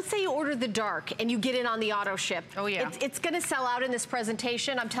order, let's say you order the dark and you get in on the auto ship. Oh, yeah. It's going to sell out in this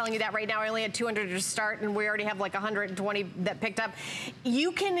presentation. I'm telling you that right now. I only had 200 to start, and we already have like 120 that picked up.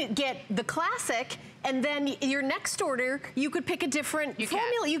 You can get the Classic, and then your next order, you could pick a different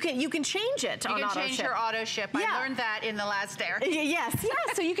formula. You can change it on auto ship. You can change your auto ship. I learned that in the last dare. Yes.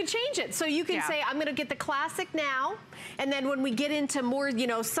 So you can change it. So you can say, I'm going to get the Classic now, and then when we get into more,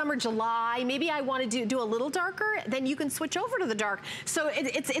 summer, July, maybe I want to do a little darker, then you can switch over to the dark. So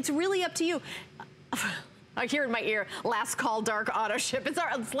it's really up to you. I hear in my ear, last call dark auto ship. It's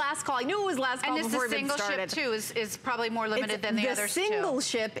last call. I knew it was last call before we even started. And this single ship, too, is probably more limited than the others, too. The single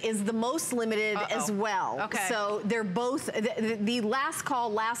ship is the most limited as well. Okay. So they're both, the last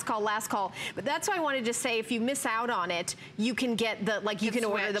call. But that's why I wanted to say, if you miss out on it, you can get you can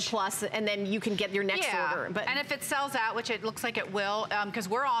order the Plus, and then you can get your next order. And if it sells out, which it looks like it will, because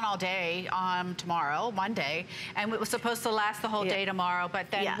we're on all day tomorrow, Monday, and it was supposed to last the whole day tomorrow,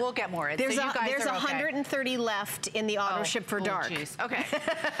 but then we'll get more in. There's 130 left in the auto ship for dark. Geez. Okay.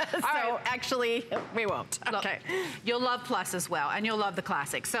 So actually, we won't. Okay. You'll love Plus as well, and you'll love the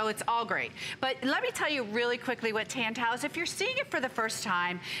Classic. So it's all great. But let me tell you really quickly what TanTowel is. If you're seeing it for the first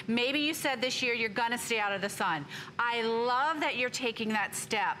time, maybe you said this year you're gonna stay out of the sun. I love that you're taking that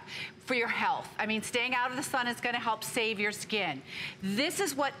step. for your health. I mean, staying out of the sun is gonna help save your skin. This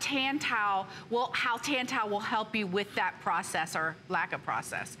is what TanTowel how TanTowel will help you with that process or lack of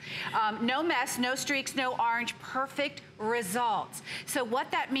process. No mess, no streaks, no orange, perfect results. So what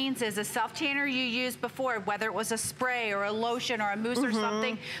that means is a self-tanner you used before, whether it was a spray or a lotion or a mousse or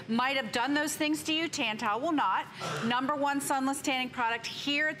something, might have done those things to you. TanTowel will not. #1 sunless tanning product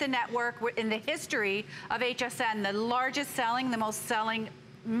here at the network in the history of HSN, the largest selling, the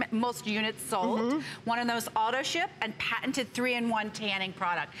most units sold. One of those auto ship and patented 3-in-1 tanning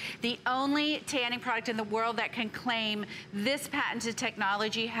product. The only tanning product in the world that can claim this patented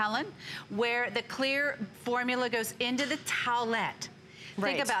technology, Helen, where the clear formula goes into the towelette.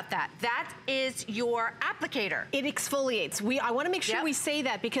 Right. Think about that. That is your applicator. It exfoliates. I want to make sure we say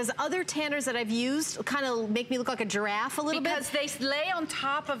that because other tanners that I've used kind of make me look like a giraffe a little bit. Because they lay on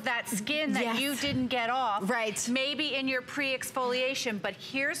top of that skin that you didn't get off. Right. Maybe in your pre-exfoliation. But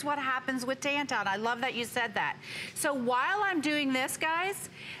here's what happens with TanTowel. I love that you said that. So while I'm doing this, guys,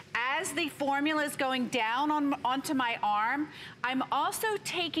 as the formula is going down onto my arm, I'm also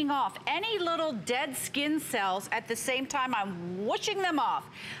taking off any little dead skin cells at the same time I'm whooshing them off.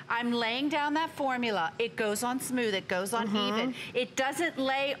 I'm laying down that formula. It goes on smooth, it goes on even. It doesn't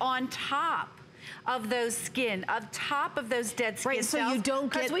lay on top of those skin, on top of those dead skin cells. Right, so you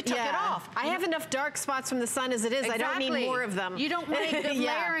don't get, because we took it off. I have enough dark spots from the sun as it is. Exactly. I don't need more of them. You don't want good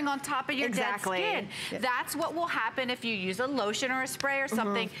layering on top of your dead skin. That's what will happen if you use a lotion or a spray or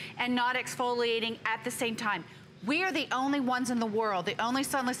something and not exfoliating at the same time. We are the only ones in the world, the only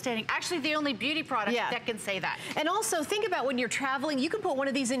sunless tanning, actually the only beauty product that can say that. And also think about when you're traveling, you can put one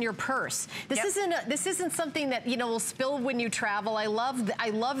of these in your purse. This isn't something that will spill when you travel. I love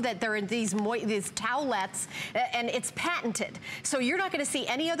that there are these towelettes, and it's patented. So you're not going to see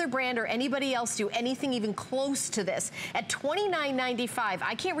any other brand or anybody else do anything even close to this. At $29.95,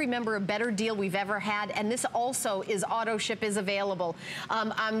 I can't remember a better deal we've ever had, and this also is auto ship is available.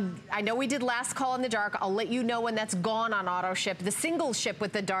 I know we did last call in the dark. I'll let you know when that's gone on auto ship. The single ship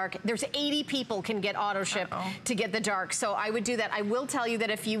with the dark, there's 80 people can get auto ship to get the dark. So I would do that. I will tell you that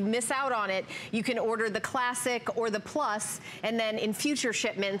if you miss out on it, you can order the classic or the plus, and then in future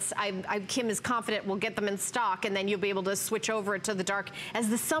shipments, Kim is confident we'll get them in stock, and then you'll be able to switch over to the dark. As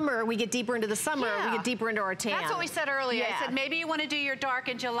the summer, we get deeper into the summer, we get deper into our tan. That's what we said earlier. I said maybe you want to do your dark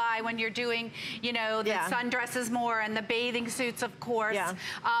in July when you're doing, the sundresses more and the bathing suits, of course.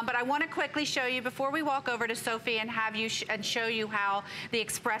 But I want to quickly show you before we walk over to Sophie and have you and show you how the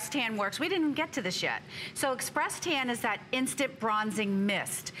Express Tan works. We didn't get to this yet. So Express Tan is that instant bronzing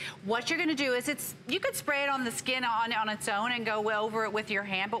mist. What you're going to do is you could spray it on the skin on its own and go over it with your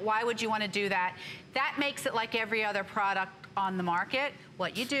hand, but why would you want to do that? That makes it like every other product on the market.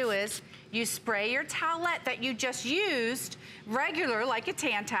 What you do is you spray your towelette that you just used regular, like a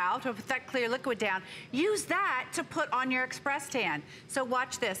TanTowel, to put that clear liquid down. Use that to put on your Express Tan. So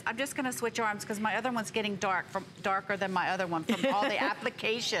watch this. I'm just going to switch arms because my other one's getting darker than my other one from all the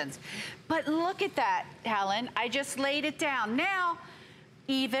applications. But look at that, Helen. I just laid it down. Now,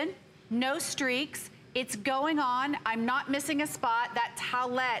 even, no streaks. It's going on. I'm not missing a spot. That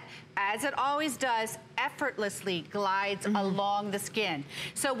towelette, as it always does, effortlessly glides along the skin.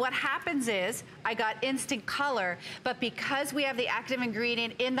 So what happens is, I got instant color, but because we have the active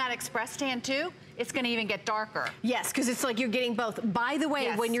ingredient in that Express Tan too, it's going to even get darker. Yes, because it's like you're getting both. By the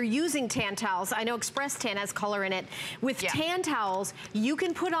way, when you're using TanTowels, I know Express Tan has color in it. With TanTowels, you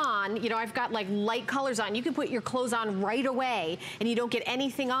can put on, I've got like light colors on. You can put your clothes on right away and you don't get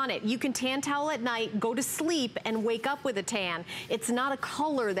anything on it. You can TanTowel at night, go to sleep, and wake up with a tan. It's not a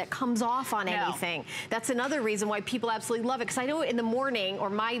color that comes off on anything. That's another reason why people absolutely love it. Because I know in the morning, or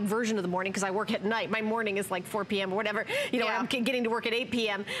my version of the morning, because I work at night, my morning is like 4 p.m. or whatever. I'm getting to work at 8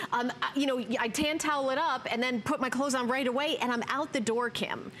 p.m. I TanTowel it up and then put my clothes on right away, and I'm out the door,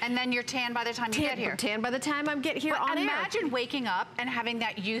 Kim. And then you're tan by the time you get here. Tan by the time I get here on air. Imagine waking up and having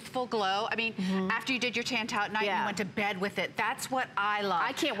that youthful glow. I mean, after you did your TanTowel at night, you went to bed with it. That's what I love.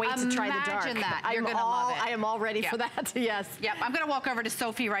 I can't wait to try the dark. Imagine that. You're going to love it. I am all ready for that. Yes. Yep. I'm going to walk over to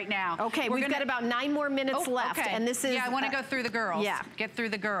Sophie right now. Okay. We've got about 9 more minutes left, and this is. Yeah, I want to go through the girls. Yeah. Get through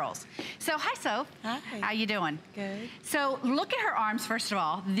the girls. So hi, Soph. Hi. How you doing? Good. So look at her arms first of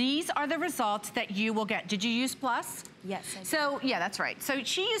all. These are the results that you will get. Did you use Plus? Yes, I did. So, yeah, that's right. So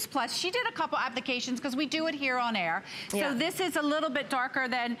she used Plus. She did a couple applications because we do it here on air. So this is a little bit darker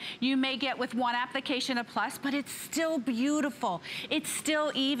than you may get with one application of Plus, but it's still beautiful. It's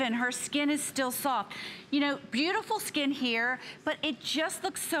still even. Her skin is still soft. Beautiful skin here, but it just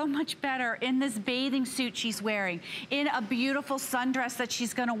looks so much better in this bathing suit she's wearing, in a beautiful sundress that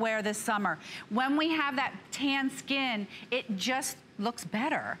she's going to wear this summer. When we have that tan skin, it just looks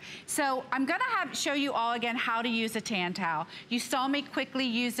better. So I'm gonna show you all again how to use a tan towel. You saw me quickly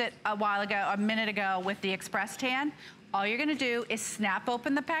use it a minute ago with the Express Tan. All you're gonna do is snap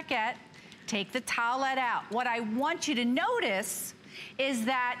open the paquette, take the towelette out. What I want you to notice is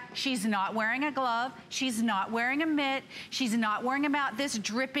that she's not wearing a glove, she's not wearing a mitt, she's not worrying about this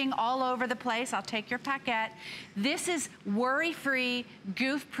dripping all over the place. I'll take your paquette. This is worry-free,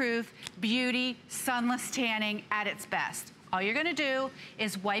 goof-proof, beauty, sunless tanning at its best. All you're gonna do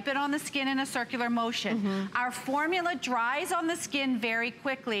is wipe it on the skin in a circular motion. Our formula dries on the skin very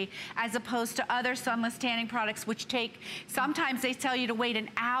quickly as opposed to other sunless tanning products which sometimes they tell you to wait an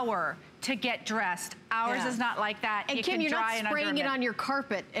hour to get dressed. Ours is not like that. And Kim, you're not spraying it on your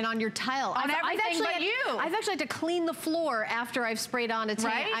carpet and on your tile. On everything but you. I've actually had to clean the floor after I've sprayed on a tan.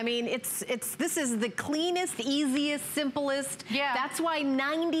 Right? I mean, this is the cleanest, easiest, simplest. Yeah. That's why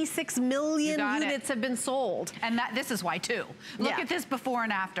 96 million units have been sold. And this is why too. Look at this before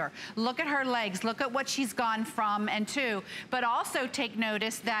and after. Look at her legs. Look at what she's gone from and to. But also take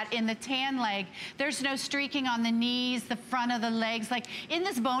notice that in the tan leg, there's no streaking on the knees, the front of the legs. Like in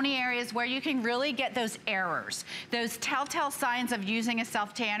this bony areas where you can really get those errors, those telltale signs of using a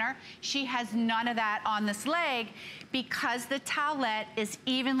self-tanner. She has none of that on this leg because the towelette is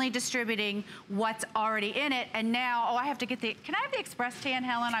evenly distributing what's already in it. And now, I have to get can I have the Express Tan,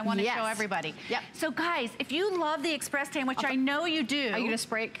 Helen? I want to show everybody. Yep. So guys, if you love the Express Tan, which I know you do. Are you gonna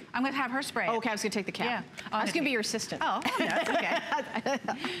spray it? I'm gonna have her spray it. Oh, okay, I was gonna take the cap. Yeah. I was gonna be your assistant. Oh, no, it's okay.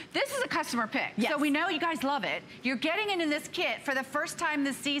 This is a customer pick. Yes. So we know you guys love it. You're getting it in this kit for the first time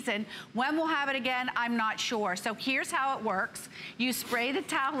this season. When we'll have it again, I'm not sure. So here's how it works. You spray the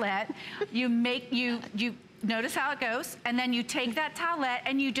towelette, you notice how it goes, and then you take that towelette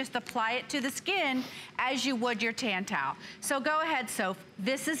and you just apply it to the skin as you would your tan towel. So go ahead, Soph.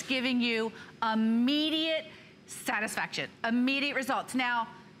 This is giving you immediate satisfaction, immediate results. Now,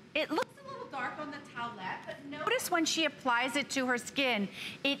 it looks a little dark on the towelette, but notice when she applies it to her skin,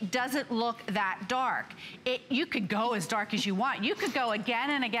 it doesn't look that dark. You could go as dark as you want. You could go again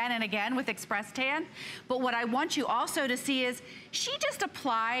and again and again with Express Tan, but what I want you also to see is she just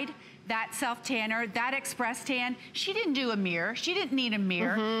applied that self-tanner, that Express Tan. She didn't do a mirror. She didn't need a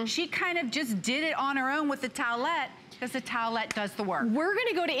mirror. She kind of just did it on her own with the towelette because the towelette does the work. We're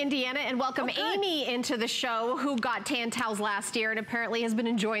gonna go to Indiana and welcome Amy into the show, who got tan towels last year and apparently has been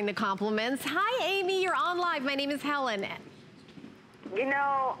enjoying the compliments. Hi, Amy, you're on live. My name is Helen. You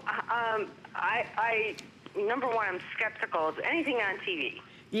know, number one, I'm skeptical of anything on TV.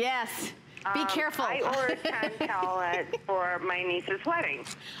 Yes. Be careful. I ordered TanTowel for my niece's wedding.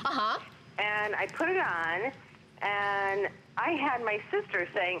 And I put it on, and I had my sister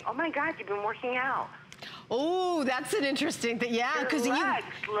saying, "Oh my God, you've been working out." Oh, that's an interesting thing. Yeah, because your legs,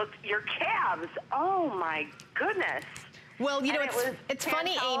 look, your calves. Oh my goodness. Well, you know, it's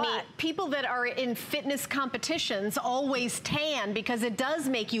funny, Amy, people that are in fitness competitions always tan because it does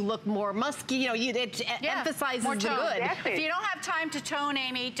make you look more muscular. You know, it emphasizes the good. If you don't have time to tone,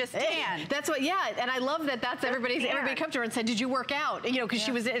 Amy, just tan. That's what, and I love that everybody comes to her and said, "Did you work out?" You know, because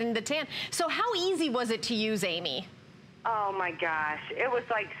she was in the tan. So how easy was it to use, Amy? Oh my gosh. It was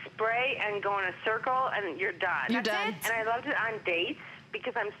like spray and go in a circle and you're done. You're done. And I loved it on dates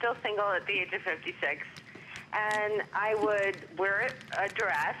because I'm still single at the age of 56. And I would wear a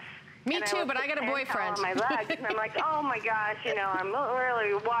dress. Me too, but I got a boyfriend. On my legs, and I'm like, oh my gosh, you know, I'm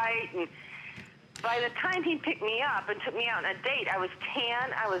really white. And by the time he picked me up and took me out on a date, I was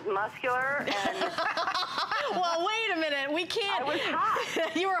tan, I was muscular, and... Well, wait a minute, we can't... I was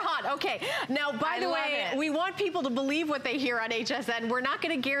hot. You were hot, okay. Now, by the way, we want people to believe what they hear on HSN. We're not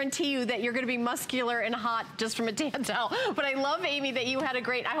gonna guarantee you that you're gonna be muscular and hot just from a tan towel, but I love, Amy, that you had a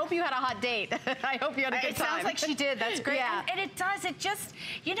great... I hope you had a hot date. I hope you had a good time. It sounds like she did, that's great. Yeah. And it does, it just,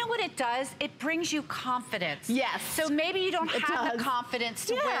 you know what it does? It brings you confidence. Yes. So maybe you don't have the confidence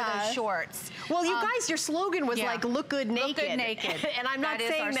to wear those shorts. Well, you guys, your slogan was like, look good naked. Look good naked. And I'm not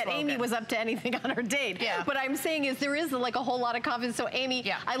saying that Amy was up to anything on her date. But I'm saying is there is like a whole lot of confidence. So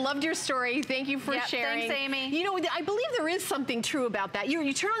Amy, I loved your story. Thank you for sharing. Thanks, Amy. You know, I believe there is something true about that.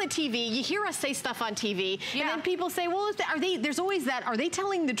 You turn on the TV, you hear us say stuff on TV, and then people say, well, there's always that, are they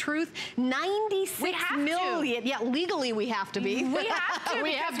telling the truth? 96 million. Yeah, legally we have to be. We have to.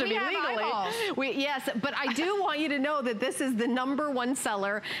 We have to be legally. Yes, but I do want you to know that this is the #1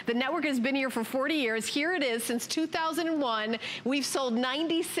 seller. The network has been here for 40 years. Here it is since 2001. We've sold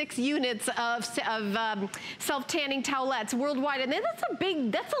 96 units of self-tanning towelettes worldwide, and that's a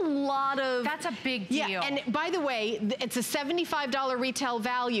big deal. Yeah, and by the way, it's a $75 retail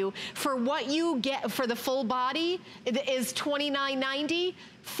value. For what you get for the full body, it is $29.90.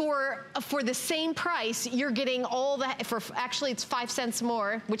 for the same price, you're getting all that actually it's 5 cents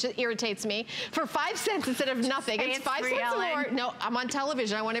more, which irritates me. For 5 cents instead of nothing, it's 5 cents more. No, I'm on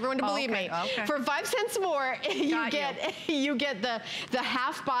television. I want everyone to believe me. Okay. For 5 cents more, you get the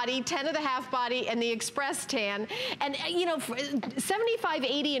half body, 10 of the half body, and the express tan. And you know,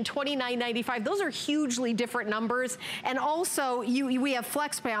 $75.80 and $29.95. Those are hugely different numbers. And also, we have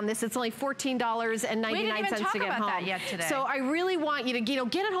flex pay on this. It's only $14.99 to get home. We didn't even talk about that yet today. So I really want you to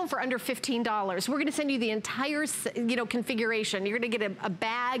get it home for under $15. We're going to send you the entire configuration. You're going to get a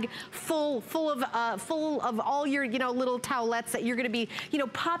bag full of all your little towelettes that you're going to be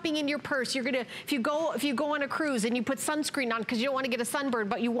popping in your purse. You're going to if you go on a cruise and you put sunscreen on because you don't want to get a sunburn,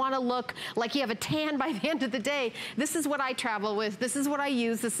 but you want to look like you have a tan by the end of the day. This is what I travel with. This is what I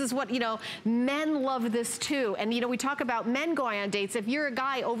use. This is what men love this too. And we talk about men going on dates. If you're a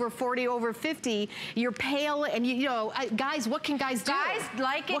guy over 40, over 50, you're pale, and guys, what can guys do? Guys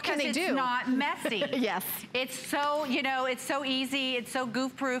like it because it's not messy. Yes. It's so, it's so easy. It's so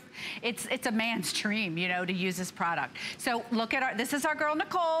goof-proof. It's a man's dream, to use this product. So look at this is our girl,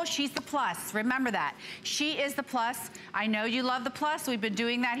 Nicole. She's the plus. Remember that. She is the plus. I know you love the plus. We've been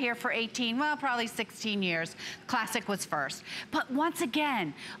doing that here for 18, well, probably 16 years. Classic was first. But once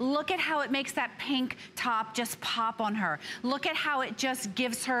again, look at how it makes that pink top just pop on her. Look at how it just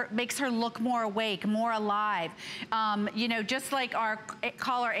makes her look more awake, more alive. Just like our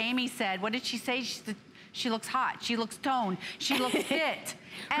caller Amy said, what did she say? She looks hot, she looks toned, she looks fit.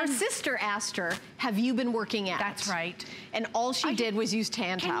 Her sister asked her, have you been working out? That's right. And all she did was use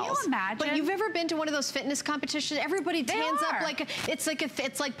tan towels. Can you imagine? But you've ever been to one of those fitness competitions? Everybody tans up like it's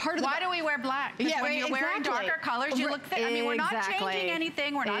like part of the. Why do we wear black? Yeah, when you're wearing darker colors, you look fit. I mean, we're not changing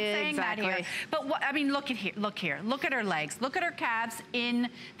anything. We're not saying that here. But look here. Look at her legs. Look at her calves in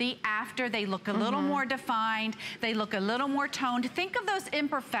the after. They look a little more defined. They look a little more toned. Think of those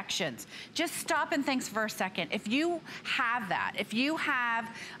imperfections. Just stop and think for a second. If you have that, if you have,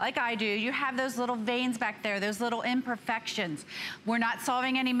 like I do, you have those little veins back there, those little imperfections. We're not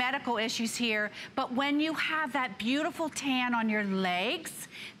solving any medical issues here, but when you have that beautiful tan on your legs,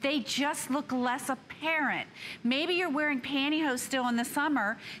 they just look less apparent. Maybe you're wearing pantyhose still in the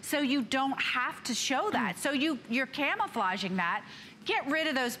summer, so you don't have to show that. So you're camouflaging that. Get rid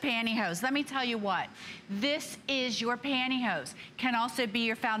of those pantyhose. Let me tell you what, this is your pantyhose. Can also be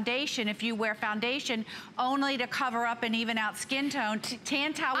your foundation if you wear foundation only to cover up and even out skin tone.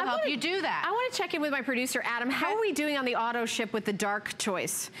 TanTowel will help you do that. I want to check in with my producer, Adam. How are we doing on the auto ship with the dark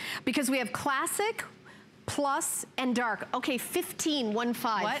choice? Because we have classic, plus, and dark. Okay, 15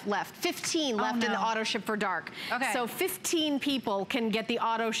 left. 15 left in the auto ship for dark. Okay. So 15 people can get the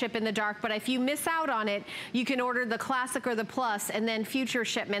auto ship in the dark, but if you miss out on it, you can order the classic or the plus and then future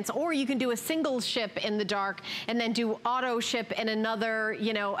shipments, or you can do a single ship in the dark and then do auto ship in another,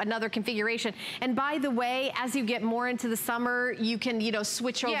 another configuration. And by the way, as you get more into the summer, you can,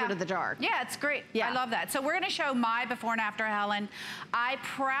 switch over to the dark. Yeah, it's great. Yeah. I love that. So we're gonna show my before and after, Helen.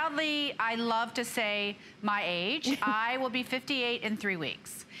 I love to say my age. I will be 58 in 3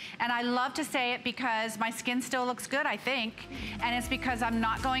 weeks. And I love to say it because my skin still looks good, I think. And it's because I'm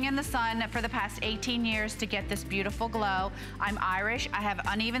not going in the sun for the past 18 years to get this beautiful glow. I'm Irish, I have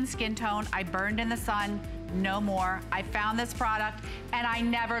uneven skin tone, I burned in the sun, no more. I found this product and I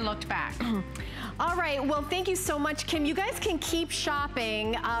never looked back. All right, well, thank you so much, Kim. You guys can keep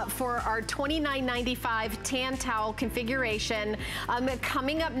shopping for our $29.95 TanTowel configuration.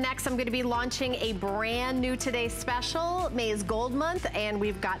 Coming up next, I'm gonna be launching a brand new Today Special. May is Gold Month, and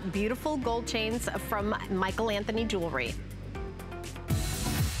we've got beautiful gold chains from Michael Anthony Jewelry.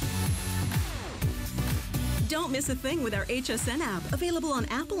 Don't miss a thing with our HSN app, available on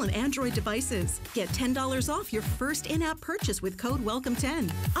Apple and Android devices. Get $10 off your first in-app purchase with code WELCOME10.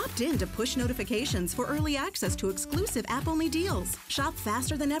 Opt in to push notifications for early access to exclusive app-only deals. Shop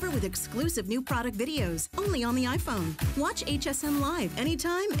faster than ever with exclusive new product videos, only on the iPhone. Watch HSN live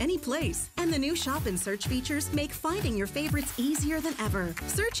anytime, any place. And the new shop and search features make finding your favorites easier than ever.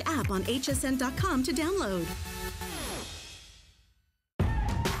 Search app on hsn.com to download.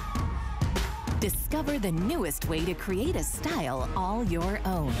 Discover the newest way to create a style all your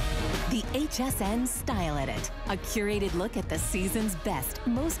own. The HSN Style Edit, a curated look at the season's best,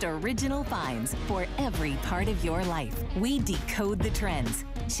 most original finds for every part of your life. We decode the trends,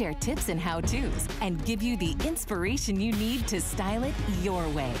 share tips and how-tos, and give you the inspiration you need to style it your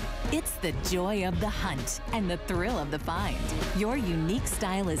way. It's the joy of the hunt and the thrill of the find. Your unique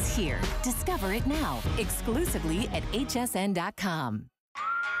style is here. Discover it now, exclusively at hsn.com.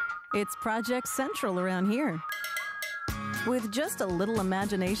 It's Project Central around here. With just a little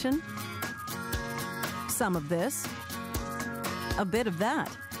imagination, some of this, a bit of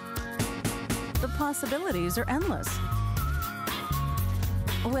that. The possibilities are endless.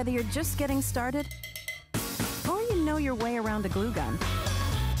 Whether you're just getting started or you know your way around a glue gun,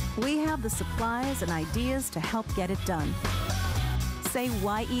 we have the supplies and ideas to help get it done. Say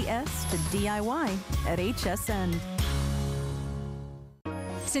YES to DIY at HSN.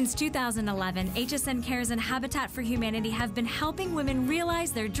 Since 2011, HSN Cares and Habitat for Humanity have been helping women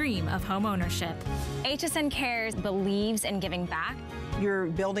realize their dream of home ownership. HSN Cares believes in giving back. You're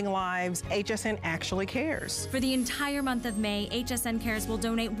building lives. HSN actually cares. For the entire month of May, HSN Cares will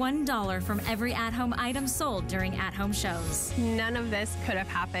donate $1 from every at-home item sold during at-home shows. None of this could have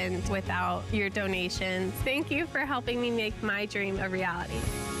happened without your donations. Thank you for helping me make my dream a reality.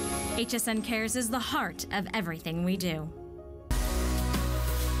 HSN Cares is the heart of everything we do.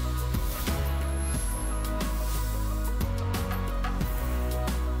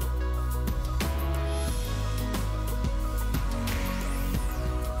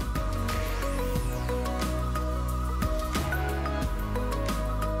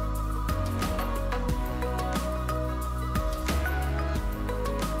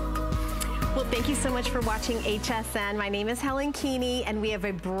 Thank you so much for watching HSN. My name is Helen Keeney, and we have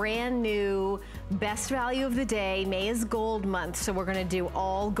a brand new best value of the day. May is gold month, so we're gonna do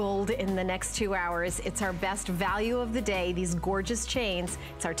all gold in the next 2 hours. It's our best value of the day, these gorgeous chains.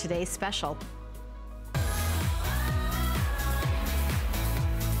 It's our today's special.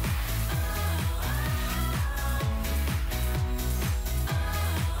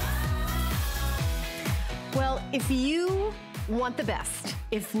 Well, if you want the best,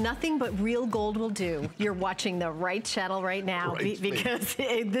 if nothing but real gold will do, you're watching the right channel right now, because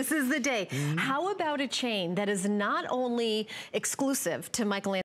this is the day. How about a chain that is not only exclusive to Michael